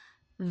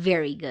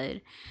very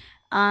good.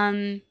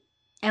 Um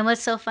and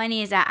what's so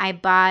funny is that I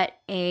bought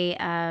a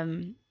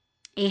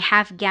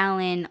half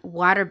gallon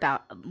water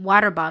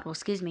bottle,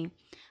 excuse me,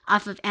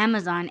 off of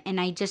Amazon and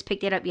I just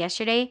picked it up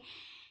yesterday.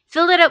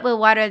 Filled it up with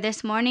water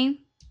this morning.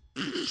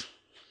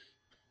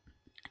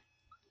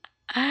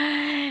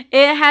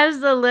 It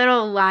has the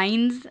little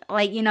lines,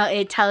 like,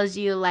 it tells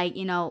you, like,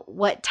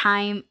 what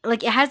time,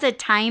 like, it has a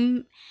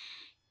time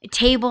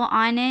table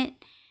on it,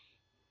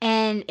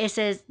 and it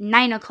says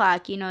 9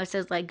 o'clock, it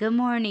says, like, good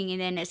morning, and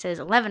then it says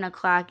 11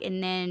 o'clock,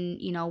 and then,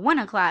 1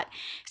 o'clock.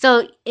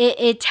 So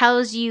it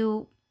tells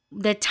you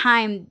the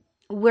time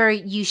where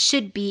you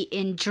should be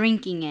in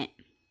drinking it.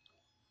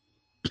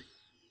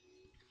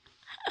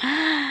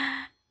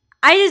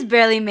 I just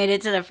barely made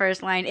it to the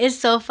first line. It's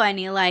so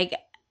funny. Like,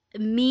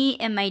 me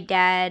and my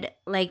dad,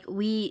 like,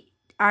 we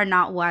are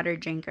not water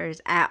drinkers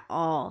at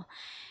all.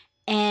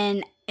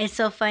 And it's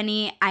so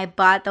funny. I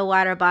bought the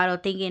water bottle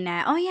thinking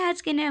that, oh, yeah,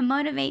 it's going to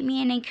motivate me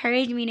and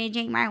encourage me to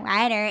drink my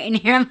water. And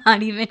here I'm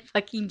not even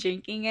fucking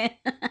drinking it.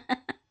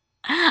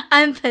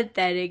 I'm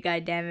pathetic,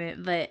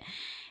 goddammit. But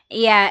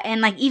yeah,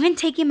 and like, even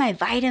taking my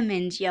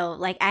vitamins, yo,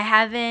 like, I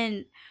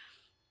haven't,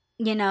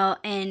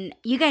 and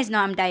you guys know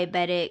I'm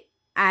diabetic.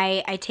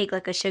 I take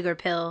like a sugar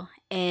pill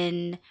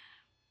and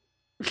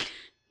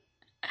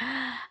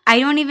I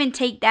don't even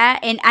take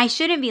that and I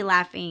shouldn't be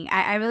laughing.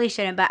 I really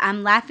shouldn't, but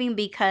I'm laughing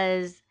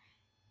because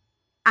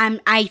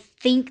I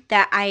think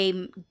that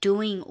I'm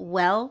doing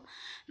well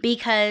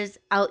because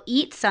I'll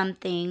eat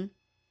something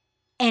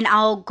and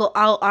I'll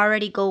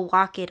already go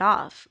walk it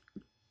off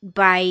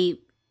by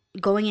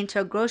going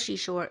into a grocery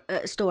store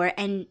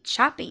and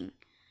shopping.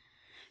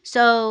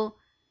 So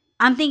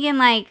I'm thinking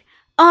like,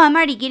 oh, I'm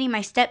already getting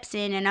my steps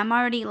in and I'm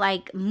already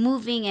like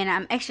moving and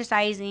I'm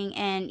exercising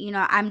and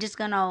I'm just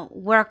going to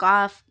work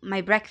off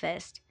my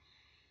breakfast.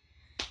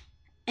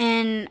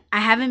 And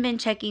I haven't been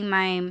checking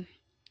my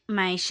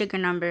sugar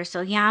number.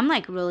 So yeah, I'm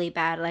like really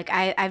bad. Like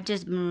I've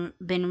just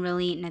been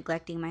really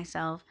neglecting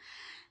myself.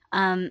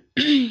 Um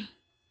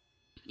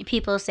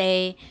People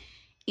say,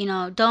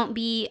 don't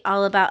be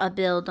all about a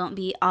bill, don't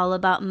be all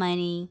about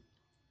money.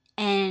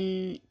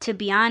 And to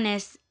be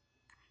honest,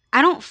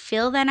 I don't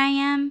feel that I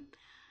am,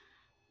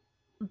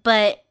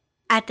 but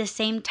at the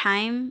same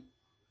time,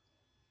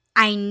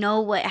 I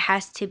know what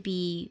has to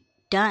be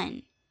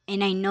done,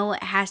 and I know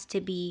it has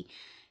to be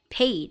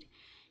paid.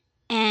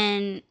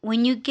 And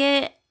when you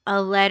get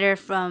a letter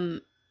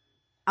from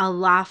a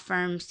law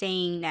firm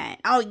saying that,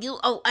 oh, you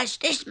owe us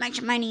this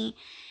much money,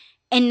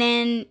 and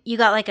then you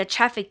got like a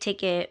traffic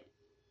ticket,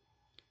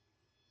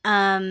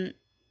 um,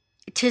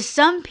 to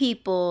some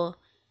people,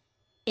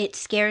 it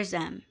scares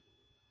them.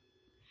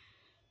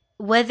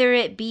 Whether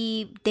it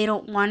be they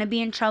don't want to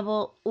be in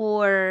trouble,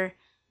 or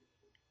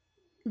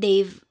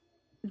they've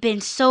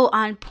been so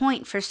on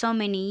point for so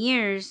many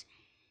years,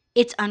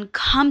 it's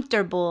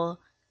uncomfortable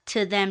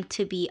to them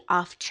to be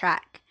off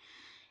track.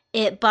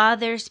 It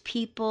bothers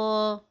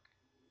people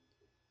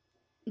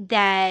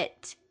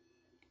that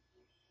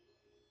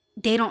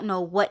they don't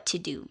know what to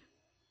do.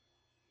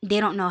 They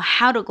don't know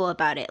how to go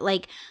about it.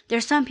 Like,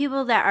 there's some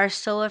people that are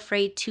so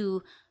afraid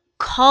to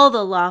call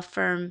the law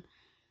firm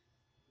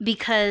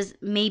because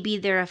maybe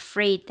they're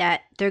afraid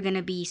that they're going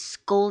to be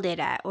scolded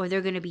at, or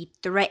they're going to be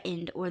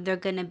threatened, or they're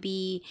going to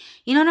be,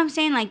 you know what I'm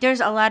saying? Like,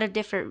 there's a lot of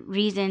different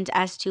reasons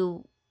as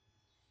to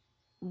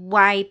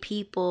why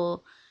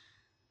people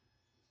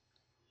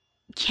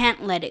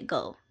can't let it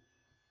go.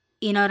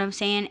 You know what I'm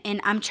saying?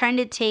 And I'm trying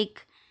to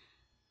take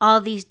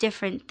all these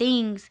different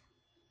things,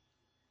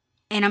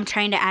 and I'm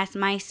trying to ask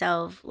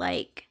myself,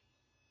 like,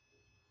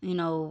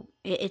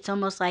 it's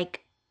almost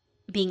like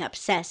being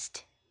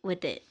obsessed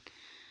with it.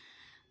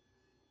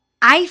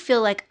 I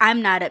feel like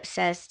I'm not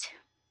obsessed,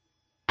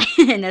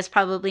 and that's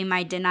probably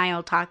my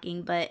denial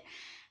talking, but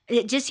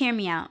just hear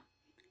me out.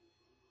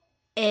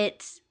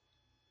 It's,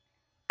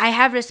 I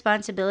have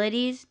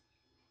responsibilities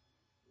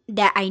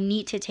that I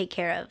need to take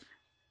care of,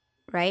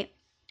 right?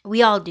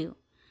 We all do.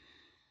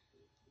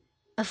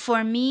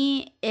 For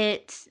me,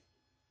 it's,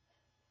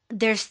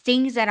 there's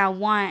things that I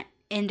want,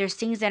 and there's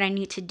things that I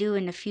need to do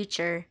in the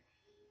future.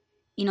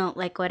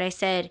 Like what I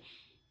said,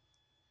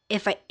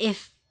 if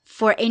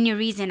for any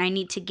reason I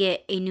need to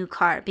get a new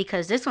car,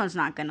 because this one's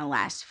not going to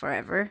last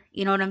forever.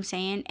 You know what I'm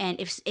saying? And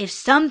if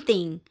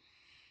something,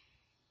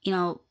 you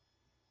know,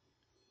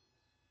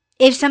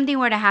 if something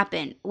were to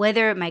happen,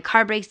 whether my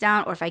car breaks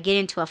down or if I get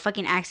into a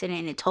fucking accident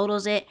and it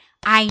totals it,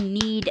 I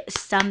need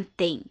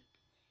something.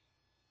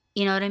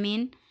 You know what I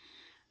mean?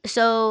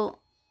 So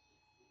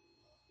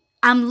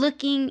I'm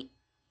looking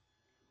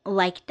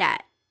like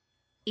that.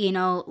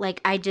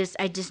 Like I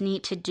just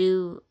need to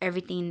do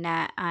everything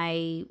that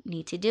I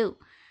need to do.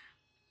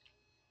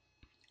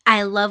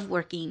 I love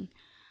working.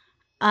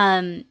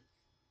 Um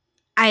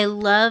I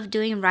love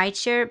doing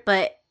rideshare,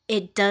 but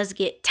it does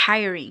get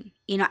tiring.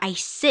 I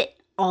sit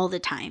all the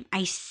time.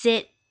 I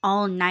sit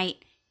all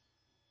night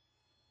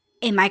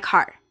in my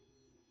car.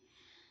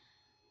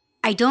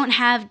 I don't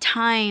have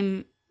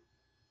time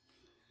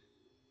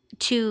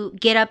to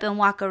get up and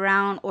walk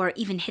around or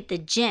even hit the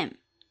gym,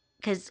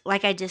 because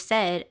like I just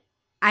said,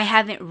 I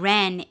haven't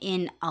ran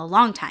in a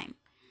long time.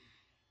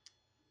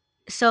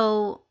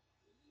 So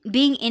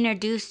being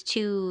introduced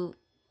to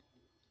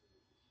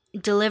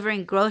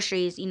delivering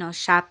groceries,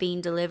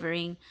 shopping,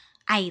 delivering,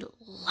 I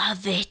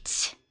love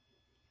it.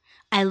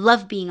 I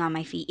love being on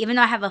my feet, even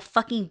though I have a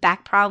fucking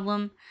back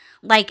problem.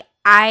 Like,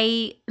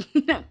 I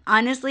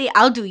honestly,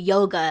 I'll do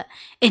yoga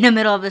in the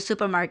middle of a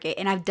supermarket,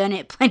 and I've done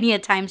it plenty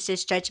of times to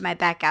stretch my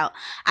back out.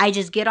 I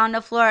just get on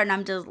the floor and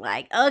I'm just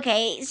like,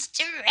 okay,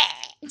 stretch.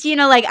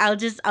 Like, I'll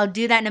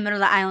do that in the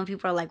middle of the aisle, and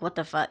people are like, what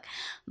the fuck?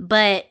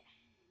 But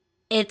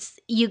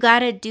you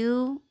gotta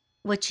do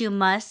what you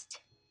must,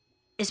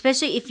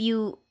 especially if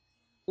you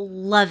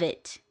love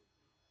it.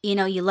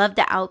 You love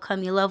the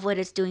outcome, you love what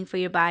it's doing for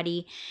your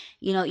body,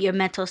 your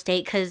mental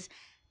state. Because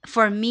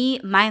for me,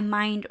 my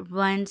mind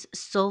runs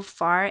so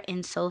far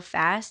and so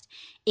fast,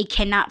 it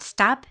cannot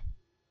stop,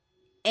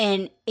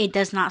 and it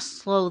does not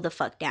slow the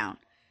fuck down.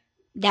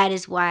 That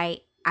is why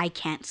I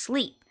can't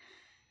sleep.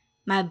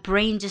 My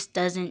brain just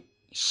doesn't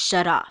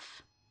shut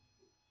off.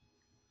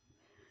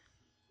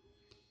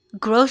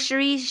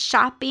 Groceries,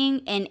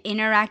 shopping, and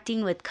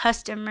interacting with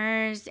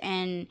customers,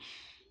 and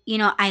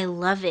I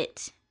love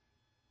it.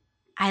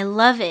 I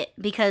love it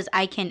because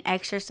I can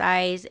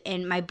exercise,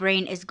 and my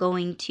brain is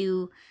going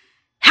to,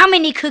 how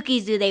many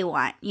cookies do they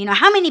want?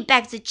 How many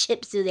bags of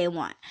chips do they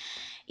want?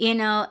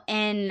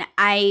 And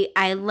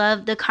I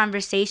love the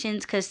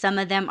conversations, because some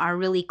of them are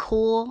really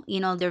cool.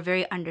 They're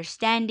very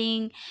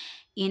understanding.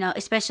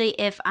 Especially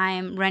if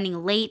I'm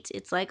running late,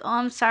 it's like, oh,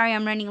 I'm sorry,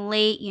 I'm running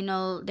late.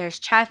 There's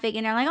traffic,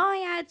 and they're like, oh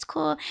yeah, it's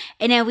cool.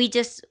 And then we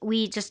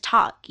just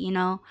talk.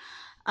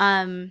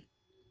 Um,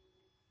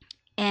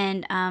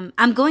 and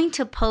I'm going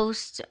to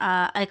post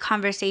a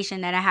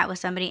conversation that I had with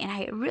somebody, and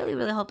I really,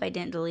 really hope I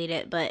didn't delete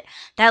it. But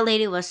that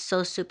lady was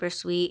so super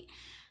sweet.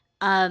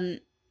 Um,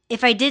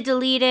 if I did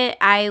delete it,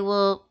 I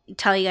will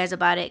tell you guys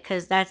about it,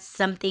 because that's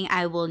something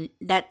I will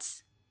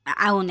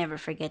never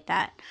forget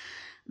that.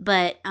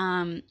 But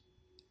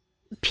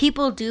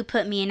people do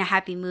put me in a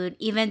happy mood,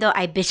 even though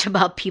I bitch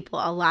about people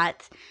a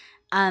lot.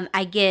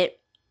 I get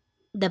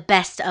the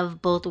best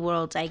of both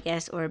worlds, I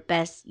guess, or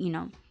best,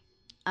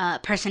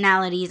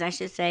 personalities, I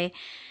should say.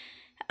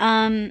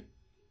 Um,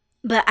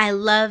 But I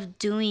love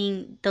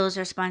doing those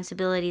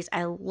responsibilities.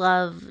 I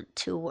love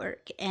to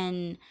work.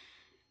 And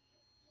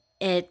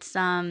it's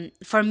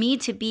for me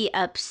to be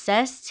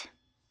obsessed.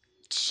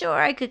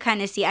 Sure, I could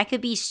kind of see. I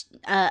could be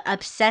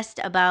obsessed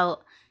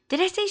about.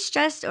 Did I say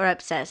stressed or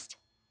obsessed?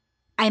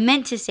 I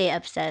meant to say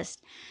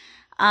obsessed.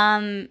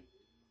 Um,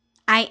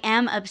 I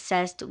am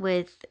obsessed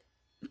with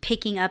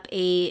picking up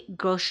a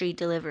grocery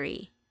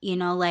delivery. You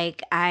know,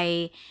 like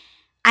I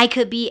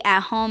could be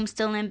at home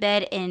still in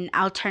bed and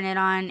I'll turn it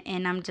on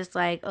and I'm just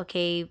like,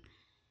 okay,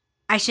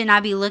 I should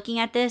not be looking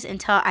at this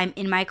until I'm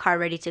in my car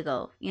ready to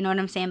go. You know what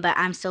I'm saying? But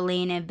I'm still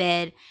laying in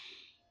bed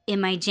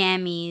in my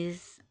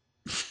jammies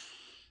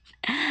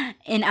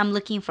and I'm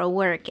looking for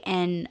work.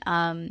 And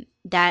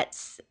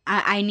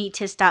I need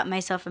to stop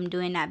myself from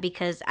doing that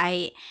because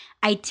I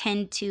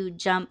tend to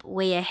jump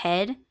way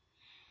ahead.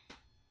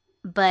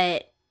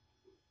 But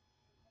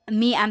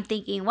me, I'm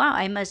thinking, wow,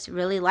 I must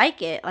really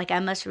like it. Like I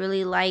must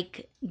really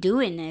like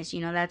doing this.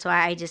 You know, that's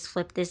why I just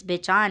flip this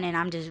bitch on and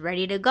I'm just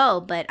ready to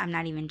go, but I'm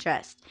not even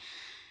dressed.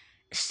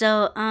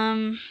 So,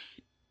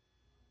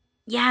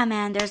 yeah,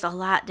 man, there's a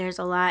lot.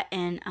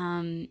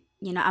 And,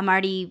 you know, I'm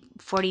already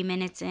 40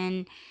 minutes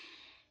in.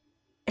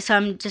 So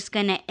I'm just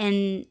going to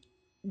end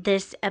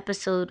this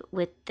episode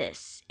with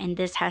this. And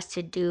this has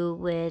to do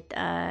with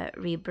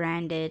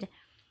rebranded.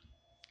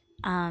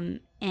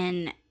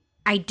 And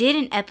I did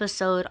an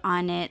episode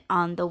on it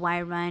on the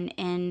Y Run,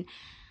 and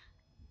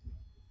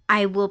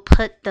I will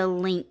put the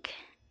link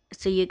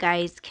so you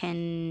guys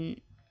can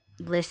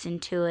listen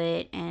to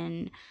it,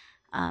 and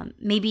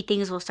maybe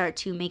things will start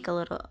to make a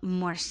little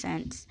more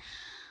sense.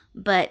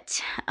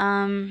 But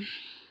I'm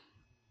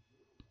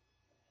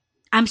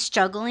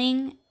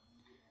struggling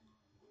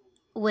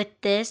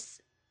with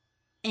this,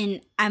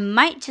 and I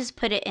might just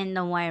put it in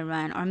the Y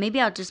Run, or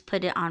maybe I'll just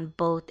put it on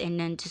both and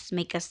then just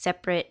make a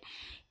separate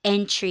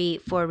entry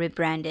for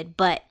rebranded.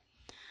 But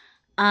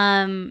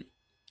um,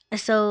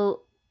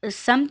 so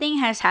something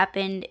has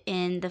happened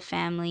in the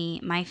family,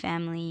 my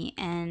family,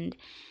 and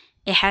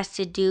it has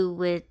to do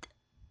with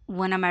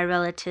one of my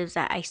relatives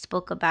that I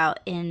spoke about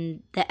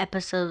in the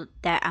episode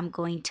that I'm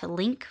going to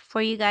link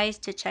for you guys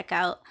to check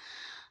out.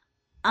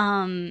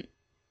 Um,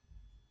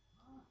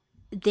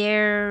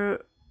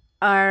 there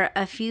are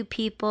a few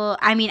people,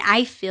 I mean,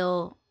 I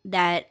feel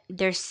that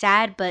they're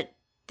sad, but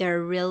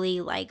they're really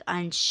like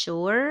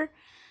unsure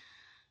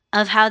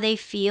of how they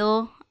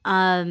feel.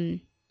 I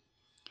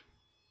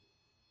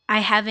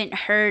haven't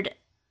heard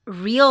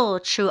real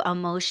true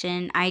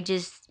emotion. I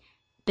just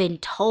been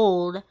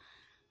told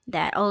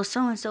that, oh,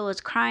 so and so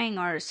was crying,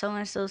 or so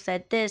and so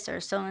said this,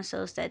 or so and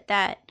so said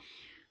that.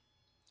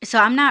 So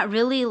I'm not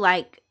really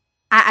like,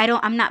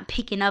 I'm not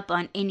picking up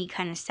on any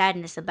kind of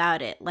sadness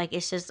about it. Like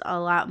it's just a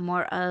lot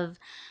more of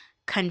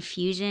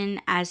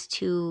confusion as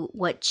to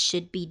what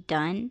should be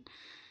done.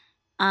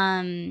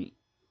 Um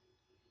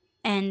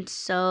and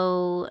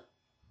so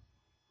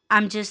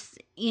I'm just,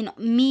 you know,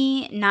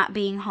 me not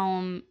being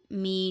home,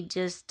 me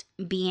just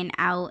being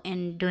out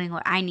and doing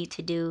what I need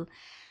to do.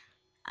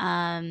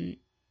 Um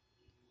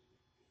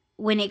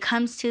when it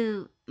comes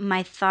to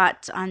my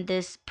thoughts on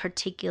this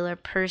particular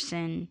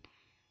person,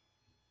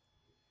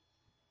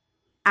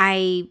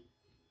 I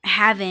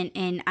haven't,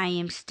 and I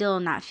am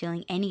still not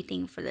feeling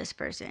anything for this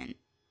person.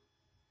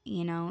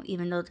 You know,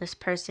 even though this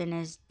person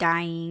is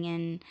dying,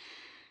 and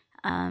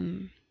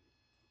um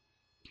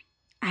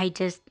I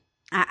just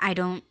I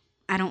don't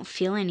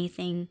feel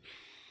anything.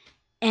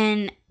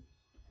 And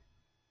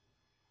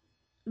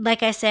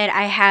like I said,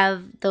 I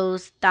have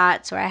those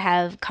thoughts, or I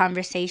have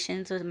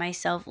conversations with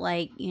myself,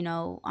 like, you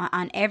know,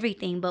 on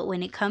everything. But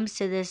when it comes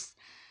to this,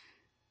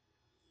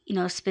 you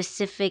know,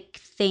 specific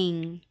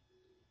thing,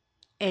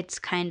 it's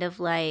kind of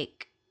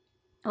like,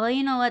 well,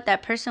 you know what?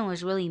 That person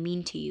was really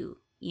mean to you.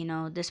 You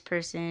know, this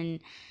person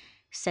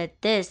said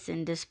this,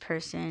 and this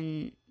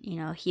person, you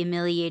know,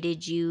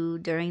 humiliated you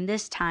during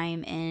this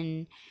time.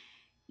 And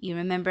you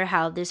remember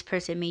how this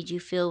person made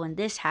you feel when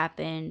this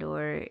happened,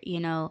 or,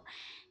 you know,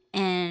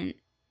 and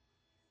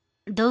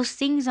those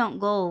things don't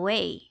go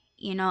away.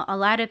 You know, a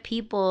lot of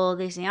people,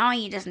 they say, oh,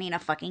 you just need to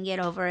fucking get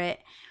over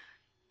it.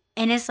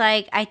 And it's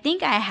like, I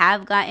think I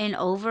have gotten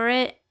over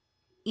it,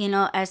 you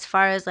know, as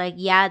far as like,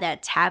 yeah,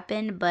 that's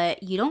happened,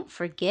 but you don't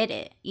forget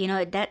it. You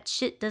know, that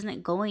shit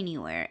doesn't go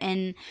anywhere.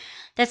 And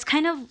that's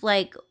kind of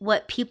like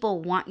what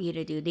people want you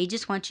to do. They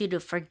just want you to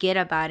forget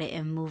about it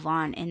and move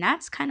on. And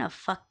that's kind of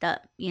fucked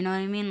up. You know what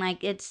I mean?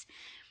 Like it's,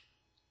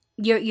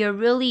 you're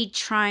really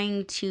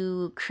trying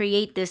to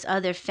create this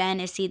other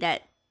fantasy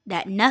that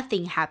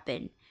nothing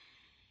happened.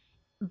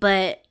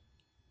 But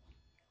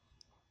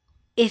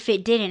if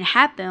it didn't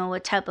happen,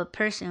 what type of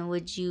person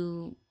would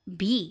you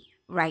be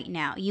right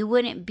now? You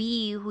wouldn't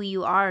be who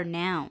you are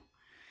now.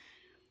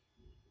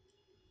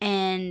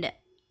 And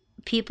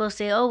people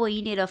say, oh, well,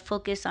 you need to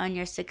focus on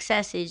your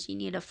successes. You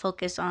need to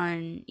focus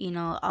on, you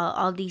know,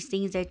 all these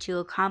things that you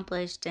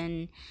accomplished,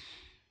 and,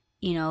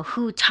 you know,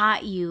 who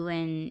taught you,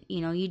 and,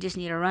 you know, you just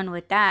need to run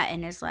with that.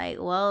 And it's like,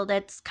 well,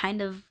 that's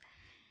kind of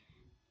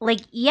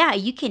like, yeah,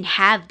 you can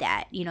have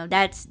that. You know,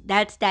 that's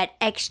that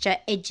extra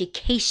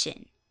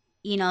education.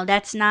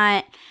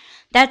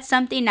 That's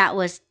something that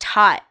was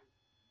taught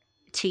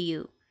to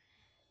you.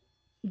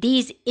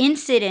 These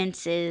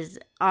incidences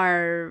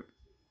are,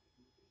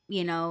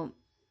 you know,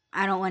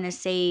 I don't want to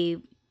say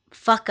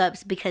fuck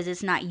ups because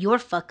it's not your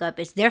fuck up,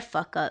 it's their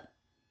fuck up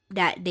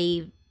that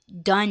they've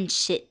done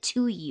shit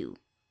to you,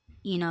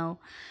 you know.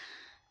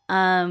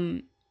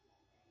 Um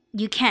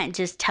you can't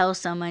just tell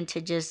someone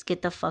to just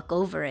get the fuck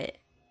over it,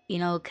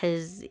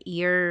 cuz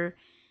you're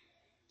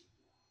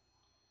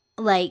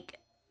like,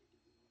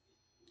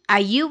 are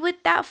you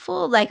with that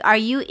fool? Like, are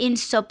you in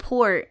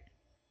support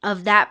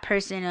of that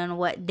person and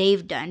what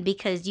they've done?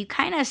 Because you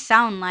kind of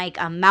sound like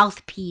a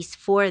mouthpiece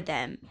for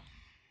them.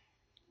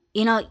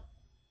 You know,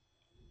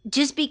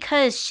 just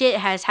because shit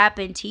has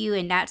happened to you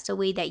and that's the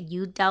way that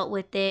you dealt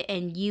with it,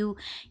 and you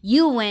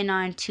went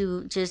on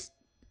to just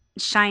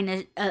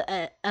shine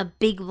a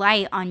big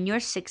light on your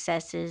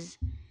successes,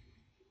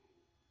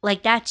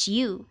 like, that's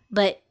you.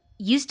 But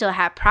you still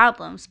have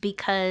problems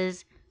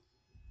because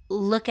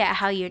look at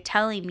how you're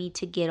telling me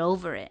to get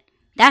over it.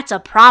 That's a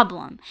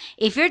problem.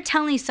 If you're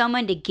telling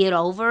someone to get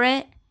over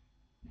it,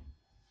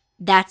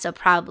 that's a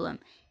problem.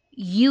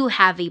 You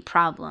have a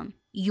problem.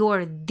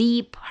 You're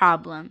the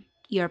problem.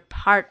 You're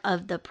part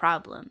of the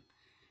problem.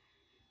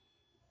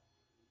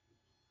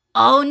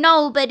 Oh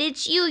no, but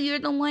it's you. You're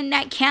the one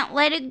that can't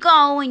let it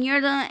go, and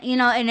you're the,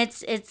 and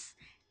it's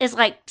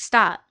like,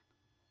 stop.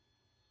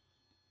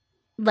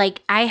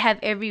 Like, I have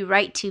every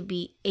right to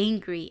be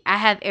angry. I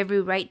have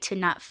every right to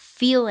not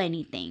feel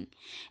anything.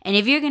 And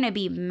if you're going to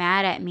be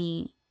mad at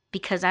me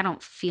because I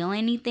don't feel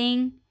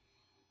anything,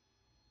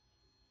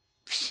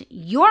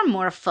 you're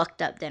more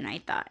fucked up than I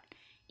thought.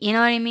 You know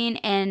what I mean?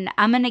 And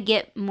I'm going to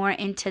get more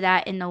into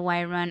that in the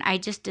Y Run. I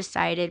just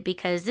decided,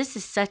 because this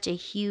is such a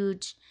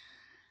huge,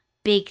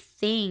 big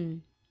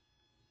thing.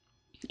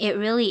 It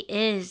really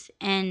is.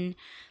 And,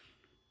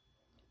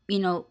 you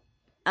know,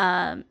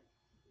 um,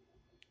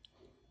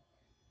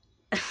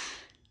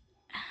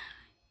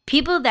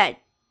 people that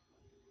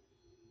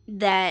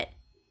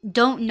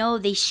don't know,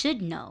 they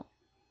should know.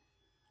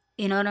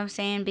 You know what I'm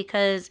saying?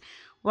 Because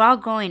we're all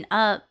growing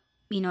up,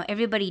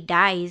 everybody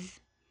dies.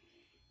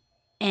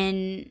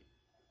 And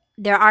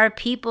there are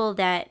people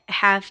that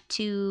have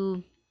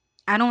to,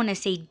 I don't want to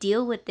say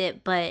deal with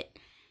it, but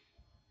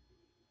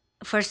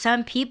for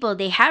some people,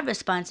 they have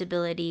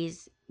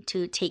responsibilities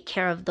to take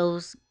care of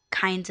those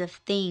kinds of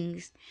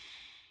things.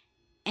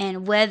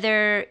 And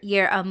whether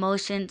your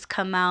emotions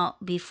come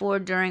out before,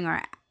 during,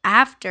 or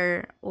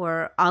after,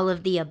 or all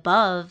of the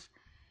above,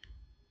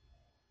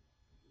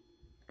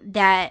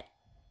 that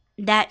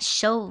that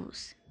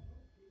shows.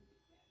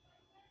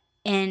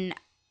 And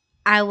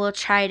I will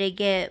try to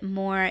get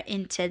more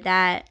into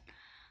that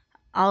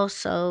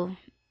also,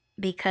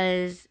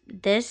 because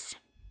this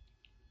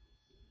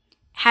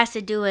has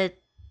to do with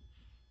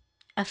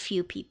a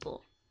few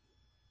people,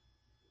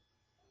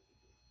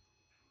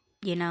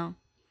 you know.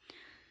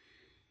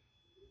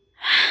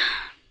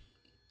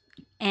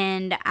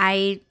 And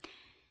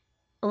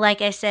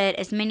like I said,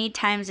 as many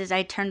times as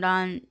I turned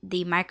on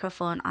the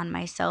microphone on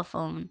my cell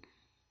phone,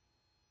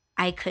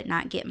 I could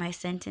not get my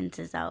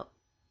sentences out.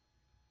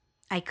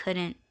 I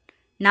couldn't.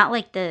 Not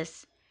like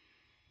this.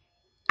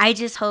 I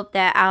just hope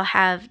that I'll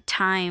have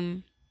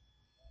time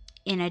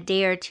in a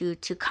day or two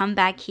to come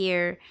back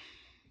here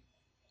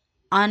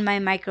on my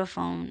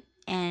microphone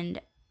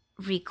and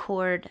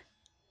record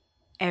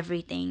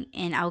everything,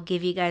 and I'll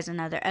give you guys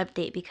another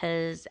update,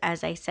 because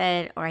as I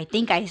said, or I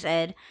think I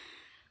said,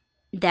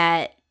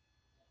 that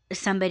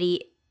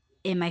somebody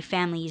in my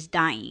family is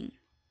dying.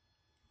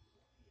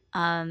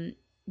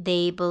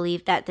 They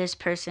believe that this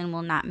person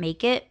will not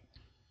make it.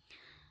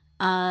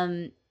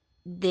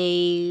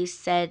 They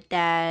said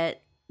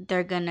that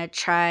they're gonna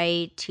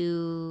try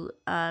to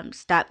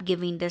stop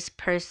giving this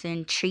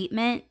person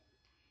treatment.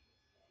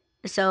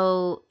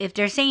 So if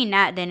they're saying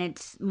that, then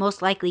it's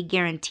most likely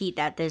guaranteed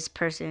that this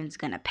person's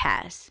gonna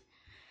pass.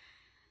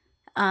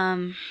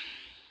 Um.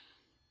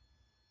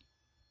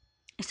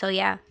 So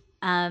yeah.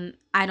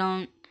 I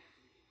don't.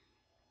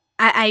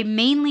 I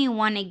mainly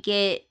want to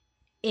get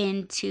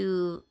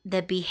into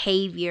the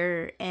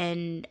behavior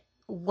and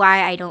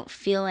why I don't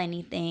feel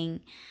anything.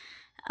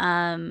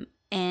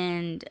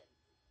 And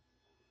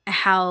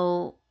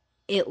how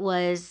it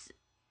was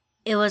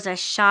it was a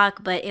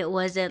shock, but it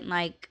wasn't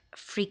like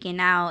freaking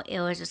out.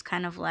 It was just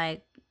kind of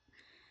like,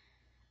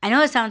 I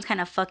know it sounds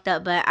kind of fucked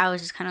up, but I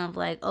was just kind of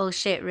like, oh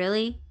shit,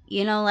 really?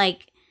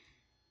 Like,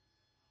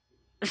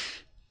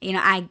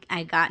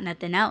 I got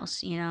nothing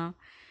else,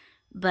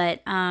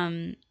 But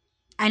I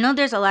know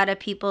there's a lot of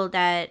people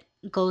that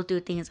go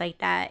through things like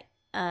that.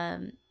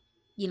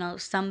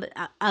 Some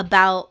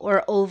about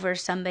or over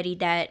somebody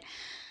that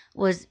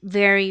was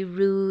very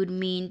rude,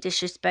 mean,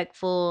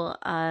 disrespectful,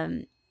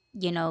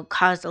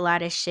 caused a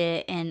lot of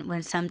shit. And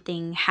when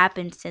something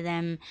happens to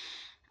them,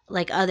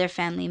 like, other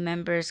family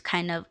members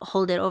kind of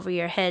hold it over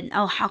your head.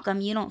 Oh, how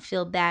come you don't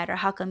feel bad? Or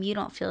how come you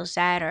don't feel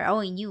sad? Or, oh,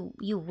 you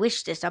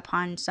wish this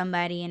upon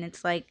somebody. And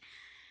it's like,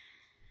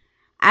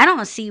 I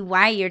don't see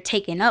why you're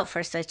taking up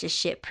for such a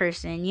shit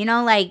person.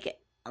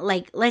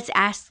 like, let's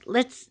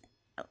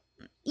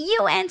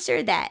you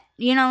answer that.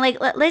 Like,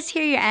 let's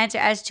hear your answer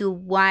as to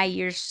why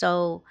you're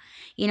so,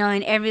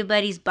 and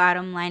everybody's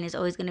bottom line is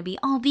always going to be,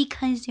 oh,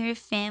 because they're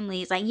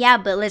family. It's like, yeah,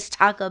 but let's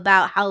talk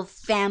about how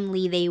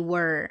family they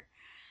were.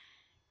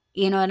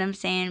 You know what I'm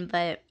saying?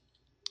 But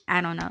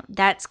I don't know.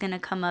 That's going to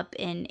come up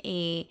in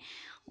a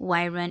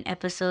Y Run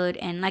episode.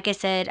 And like I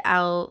said,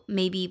 I'll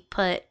maybe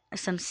put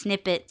some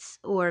snippets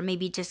or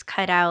maybe just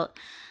cut out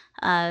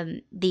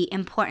the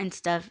important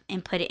stuff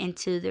and put it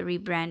into the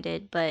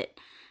rebranded. But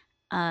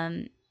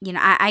I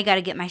got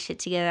to get my shit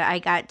together. I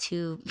got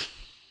to,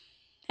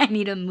 I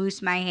need to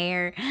mousse my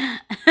hair.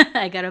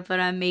 I got to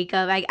put on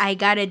makeup. I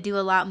got to do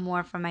a lot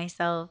more for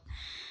myself.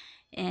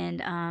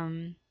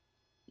 And,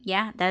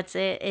 yeah, that's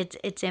it.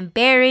 It's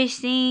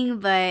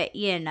embarrassing, but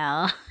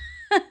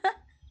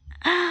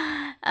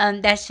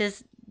that's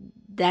just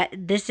that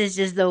this is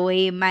just the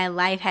way my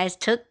life has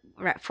took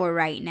for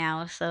right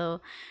now. So,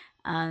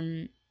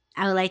 um,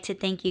 I would like to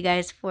thank you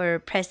guys for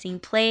pressing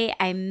play.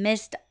 I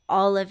missed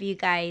all of you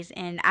guys,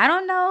 and I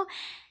don't know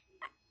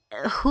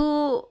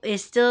who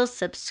is still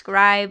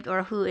subscribed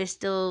or who is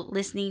still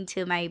listening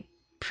to my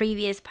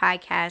previous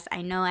podcast.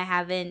 I know I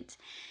haven't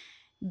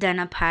done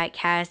a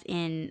podcast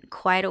in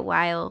quite a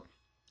while.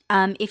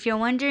 If you're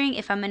wondering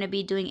if I'm going to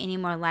be doing any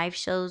more live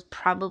shows,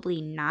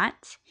 probably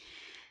not.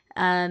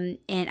 And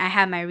I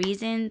have my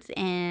reasons,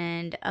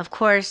 and of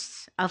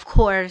course,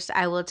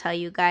 I will tell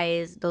you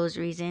guys those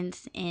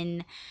reasons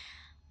in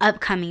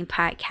upcoming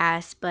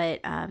podcasts,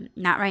 but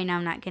not right now.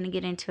 I'm not going to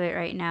get into it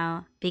right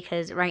now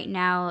because right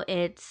now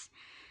it's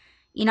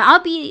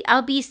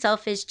I'll be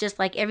selfish just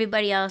like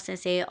everybody else and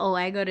say, "Oh,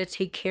 I got to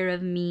take care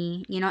of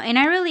me." And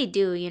I really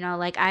do,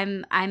 like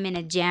I'm in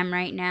a jam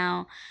right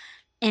now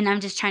and I'm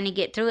just trying to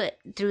get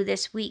through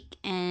this week,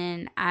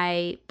 and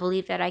I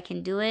believe that I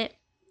can do it.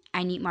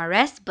 I need more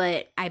rest,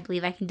 but I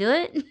believe I can do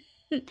it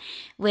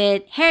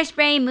with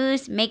hairspray,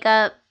 mousse,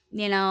 makeup,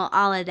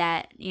 all of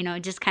that.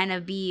 Just kind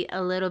of be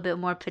a little bit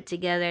more put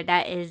together.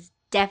 That is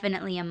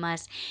definitely a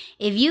must.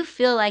 If you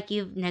feel like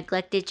you've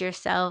neglected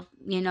yourself,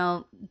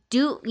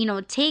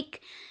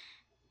 take,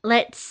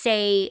 let's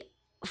say,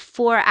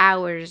 4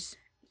 hours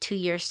to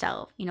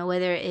yourself,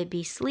 whether it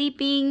be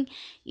sleeping,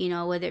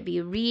 whether it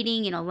be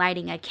reading,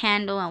 lighting a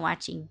candle and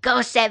watching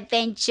Ghost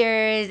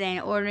Adventures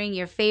and ordering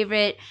your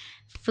favorite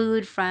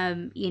food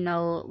from,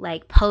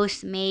 like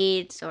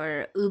Postmates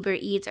or Uber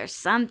Eats or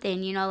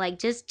something, like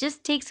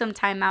just take some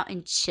time out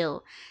and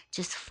chill.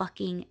 Just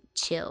fucking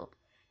chill.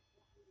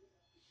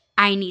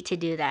 I need to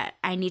do that.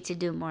 I need to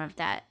do more of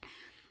that.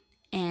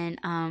 And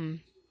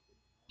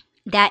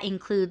that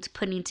includes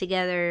putting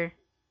together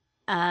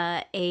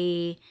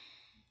a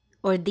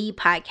or the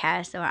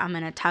podcast, or I'm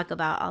going to talk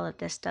about all of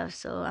this stuff.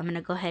 So I'm going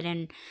to go ahead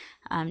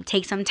and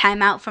take some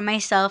time out for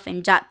myself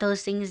and jot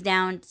those things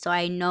down so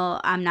I know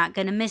I'm not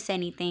going to miss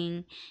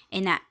anything,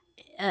 and that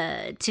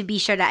to be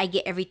sure that I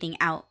get everything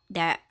out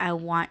that I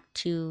want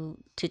to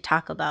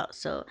talk about.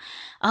 So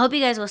I hope you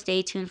guys will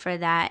stay tuned for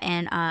that,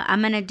 and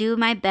I'm going to do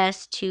my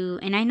best to,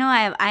 and I know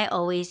I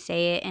always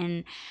say it,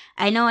 and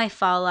I know I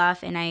fall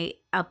off, and I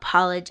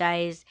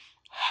apologize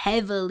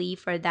heavily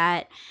for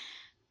that,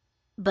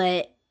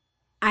 but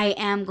I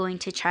am going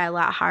to try a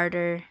lot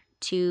harder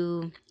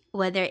to,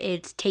 whether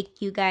it's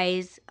take you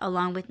guys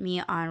along with me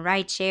on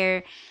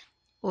rideshare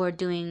or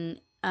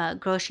doing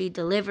grocery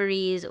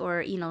deliveries,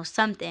 or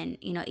something,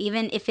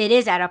 even if it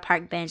is at a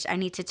park bench, I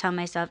need to tell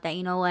myself that,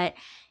 what,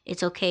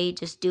 it's okay,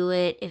 just do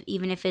it.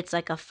 Even if it's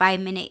like a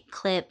 5-minute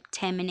clip,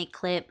 10-minute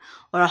clip,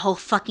 or a whole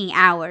fucking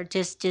hour,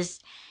 just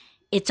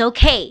it's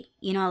okay,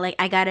 like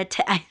I gotta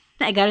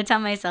tell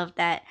myself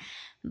that.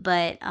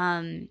 But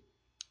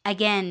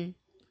again,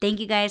 thank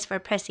you guys for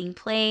pressing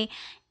play.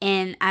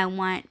 And I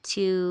want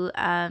to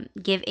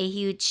give a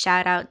huge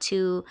shout out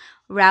to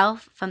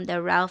Ralph from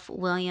the Ralph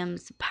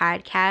Williams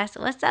podcast.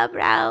 What's up,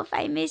 Ralph?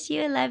 I miss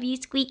you. I love you,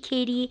 Squeak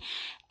Kitty.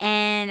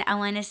 And I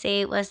want to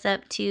say what's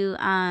up to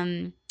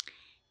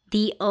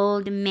the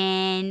old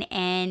man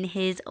and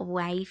his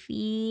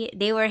wifey.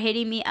 They were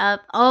hitting me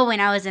up. Oh, when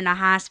I was in the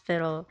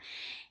hospital.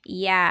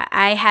 Yeah,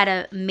 I had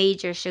a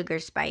major sugar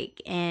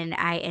spike and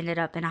I ended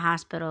up in a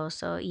hospital.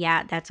 So,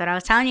 yeah, that's what I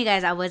was telling you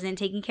guys. I wasn't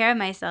taking care of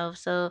myself.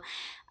 So,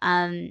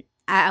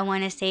 I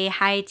want to say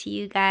hi to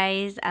you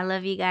guys. I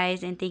love you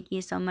guys and thank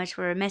you so much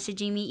for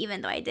messaging me,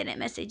 even though I didn't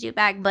message you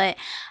back. But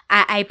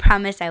I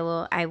promise I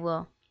will. I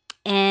will.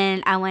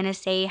 And I want to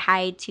say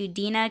hi to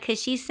Dina because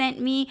she sent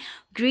me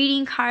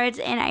greeting cards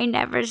and I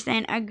never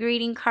sent a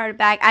greeting card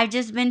back. I've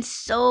just been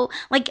so,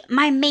 like,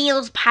 my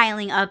mail's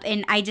piling up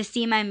and I just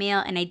see my mail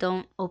and I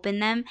don't open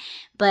them.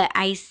 But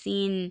I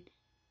seen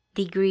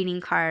the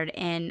greeting card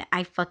and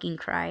I fucking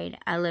cried.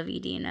 I love you,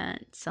 Dina,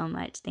 so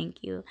much.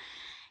 Thank you.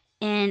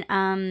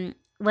 And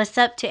what's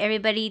up to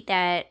everybody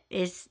that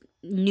is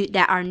new,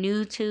 that are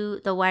new to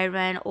the Y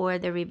Run or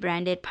the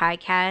rebranded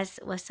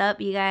podcast? What's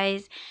up, you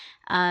guys?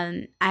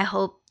 I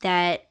hope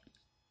that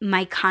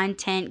my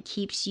content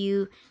keeps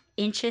you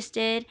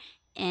interested.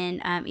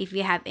 And if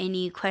you have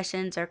any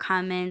questions or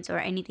comments or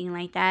anything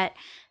like that,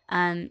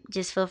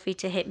 just feel free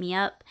to hit me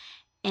up.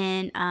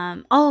 And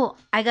oh,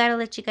 I gotta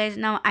let you guys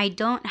know I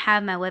don't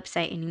have my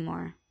website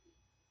anymore.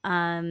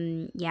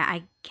 Yeah,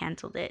 I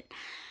canceled it.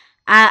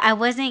 I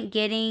wasn't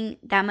getting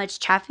that much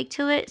traffic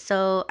to it,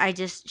 so I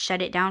just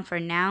shut it down for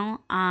now.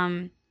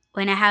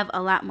 When I have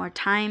a lot more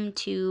time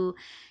to,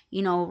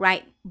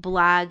 write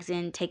blogs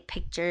and take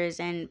pictures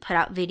and put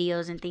out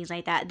videos and things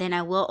like that, then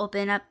I will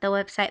open up the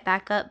website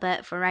back up.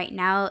 But for right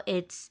now,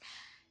 it's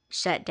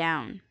shut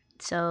down.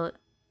 So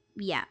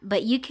yeah,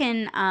 but you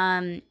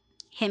can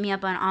hit me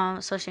up on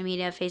all social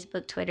media: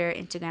 Facebook, Twitter,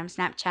 Instagram,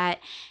 Snapchat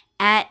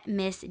at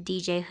Miss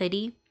DJ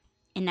Hoodie,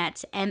 and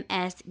that's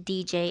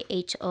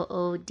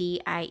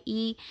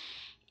MSDJHOODIE.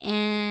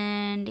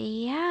 And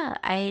yeah,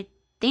 I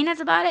think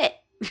that's about it.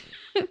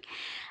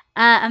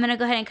 I'm gonna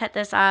go ahead and cut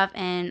this off,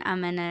 and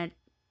I'm gonna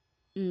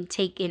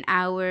take an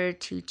hour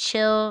to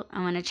chill.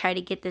 I want to try to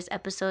get this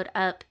episode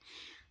up,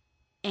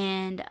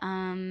 and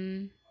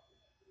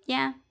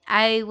yeah,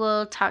 I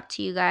will talk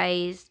to you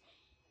guys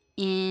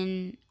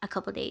in a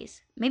couple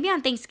days. Maybe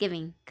on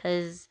Thanksgiving,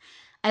 because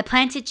I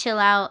plan to chill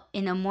out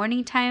in the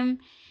morning time.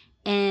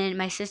 And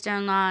my sister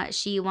in law,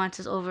 she wants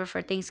us over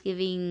for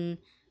Thanksgiving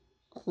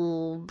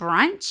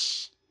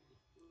brunch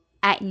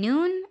at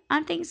noon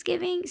on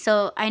Thanksgiving.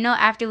 So I know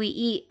after we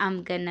eat,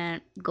 I'm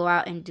gonna go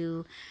out and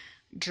do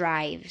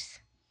drives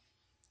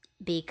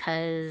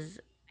because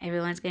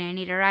everyone's gonna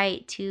need a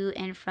ride to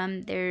and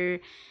from their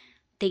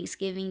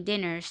Thanksgiving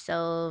dinner.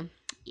 So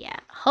yeah,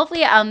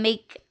 hopefully I'll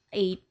make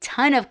a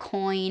ton of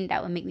coin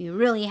that would make me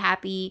really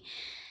happy,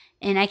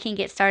 and I can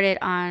get started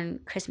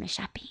on Christmas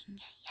shopping.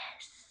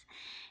 Yes.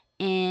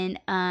 And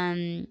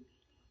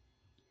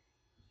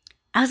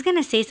I was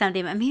gonna say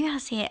something, but maybe I'll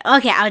say it.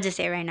 Okay, I'll just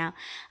say it right now.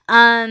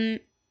 Um,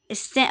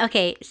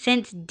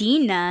 since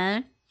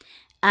Dina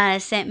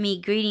sent me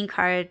greeting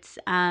cards.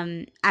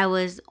 I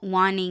was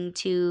wanting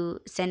to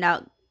send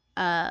out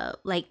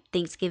like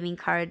Thanksgiving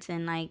cards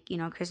and like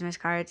Christmas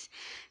cards.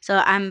 So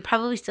I'm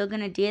probably still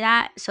gonna do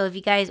that. So if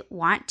you guys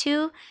want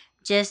to,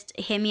 just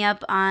hit me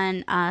up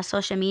on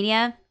social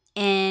media,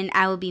 and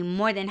I will be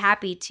more than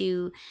happy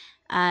to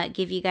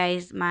give you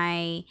guys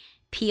my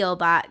PO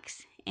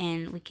box,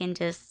 and we can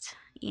just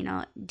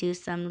do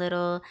some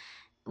little,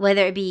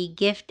 whether it be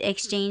gift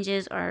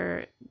exchanges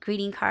or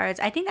greeting cards.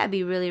 I think that'd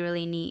be really,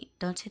 really neat,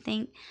 don't you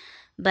think?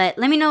 But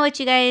let me know what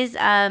you guys,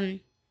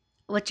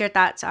 what your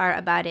thoughts are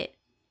about it,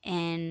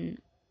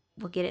 and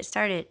we'll get it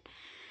started.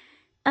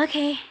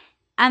 Okay,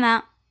 I'm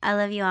out. I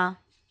love you all.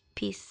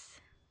 Peace.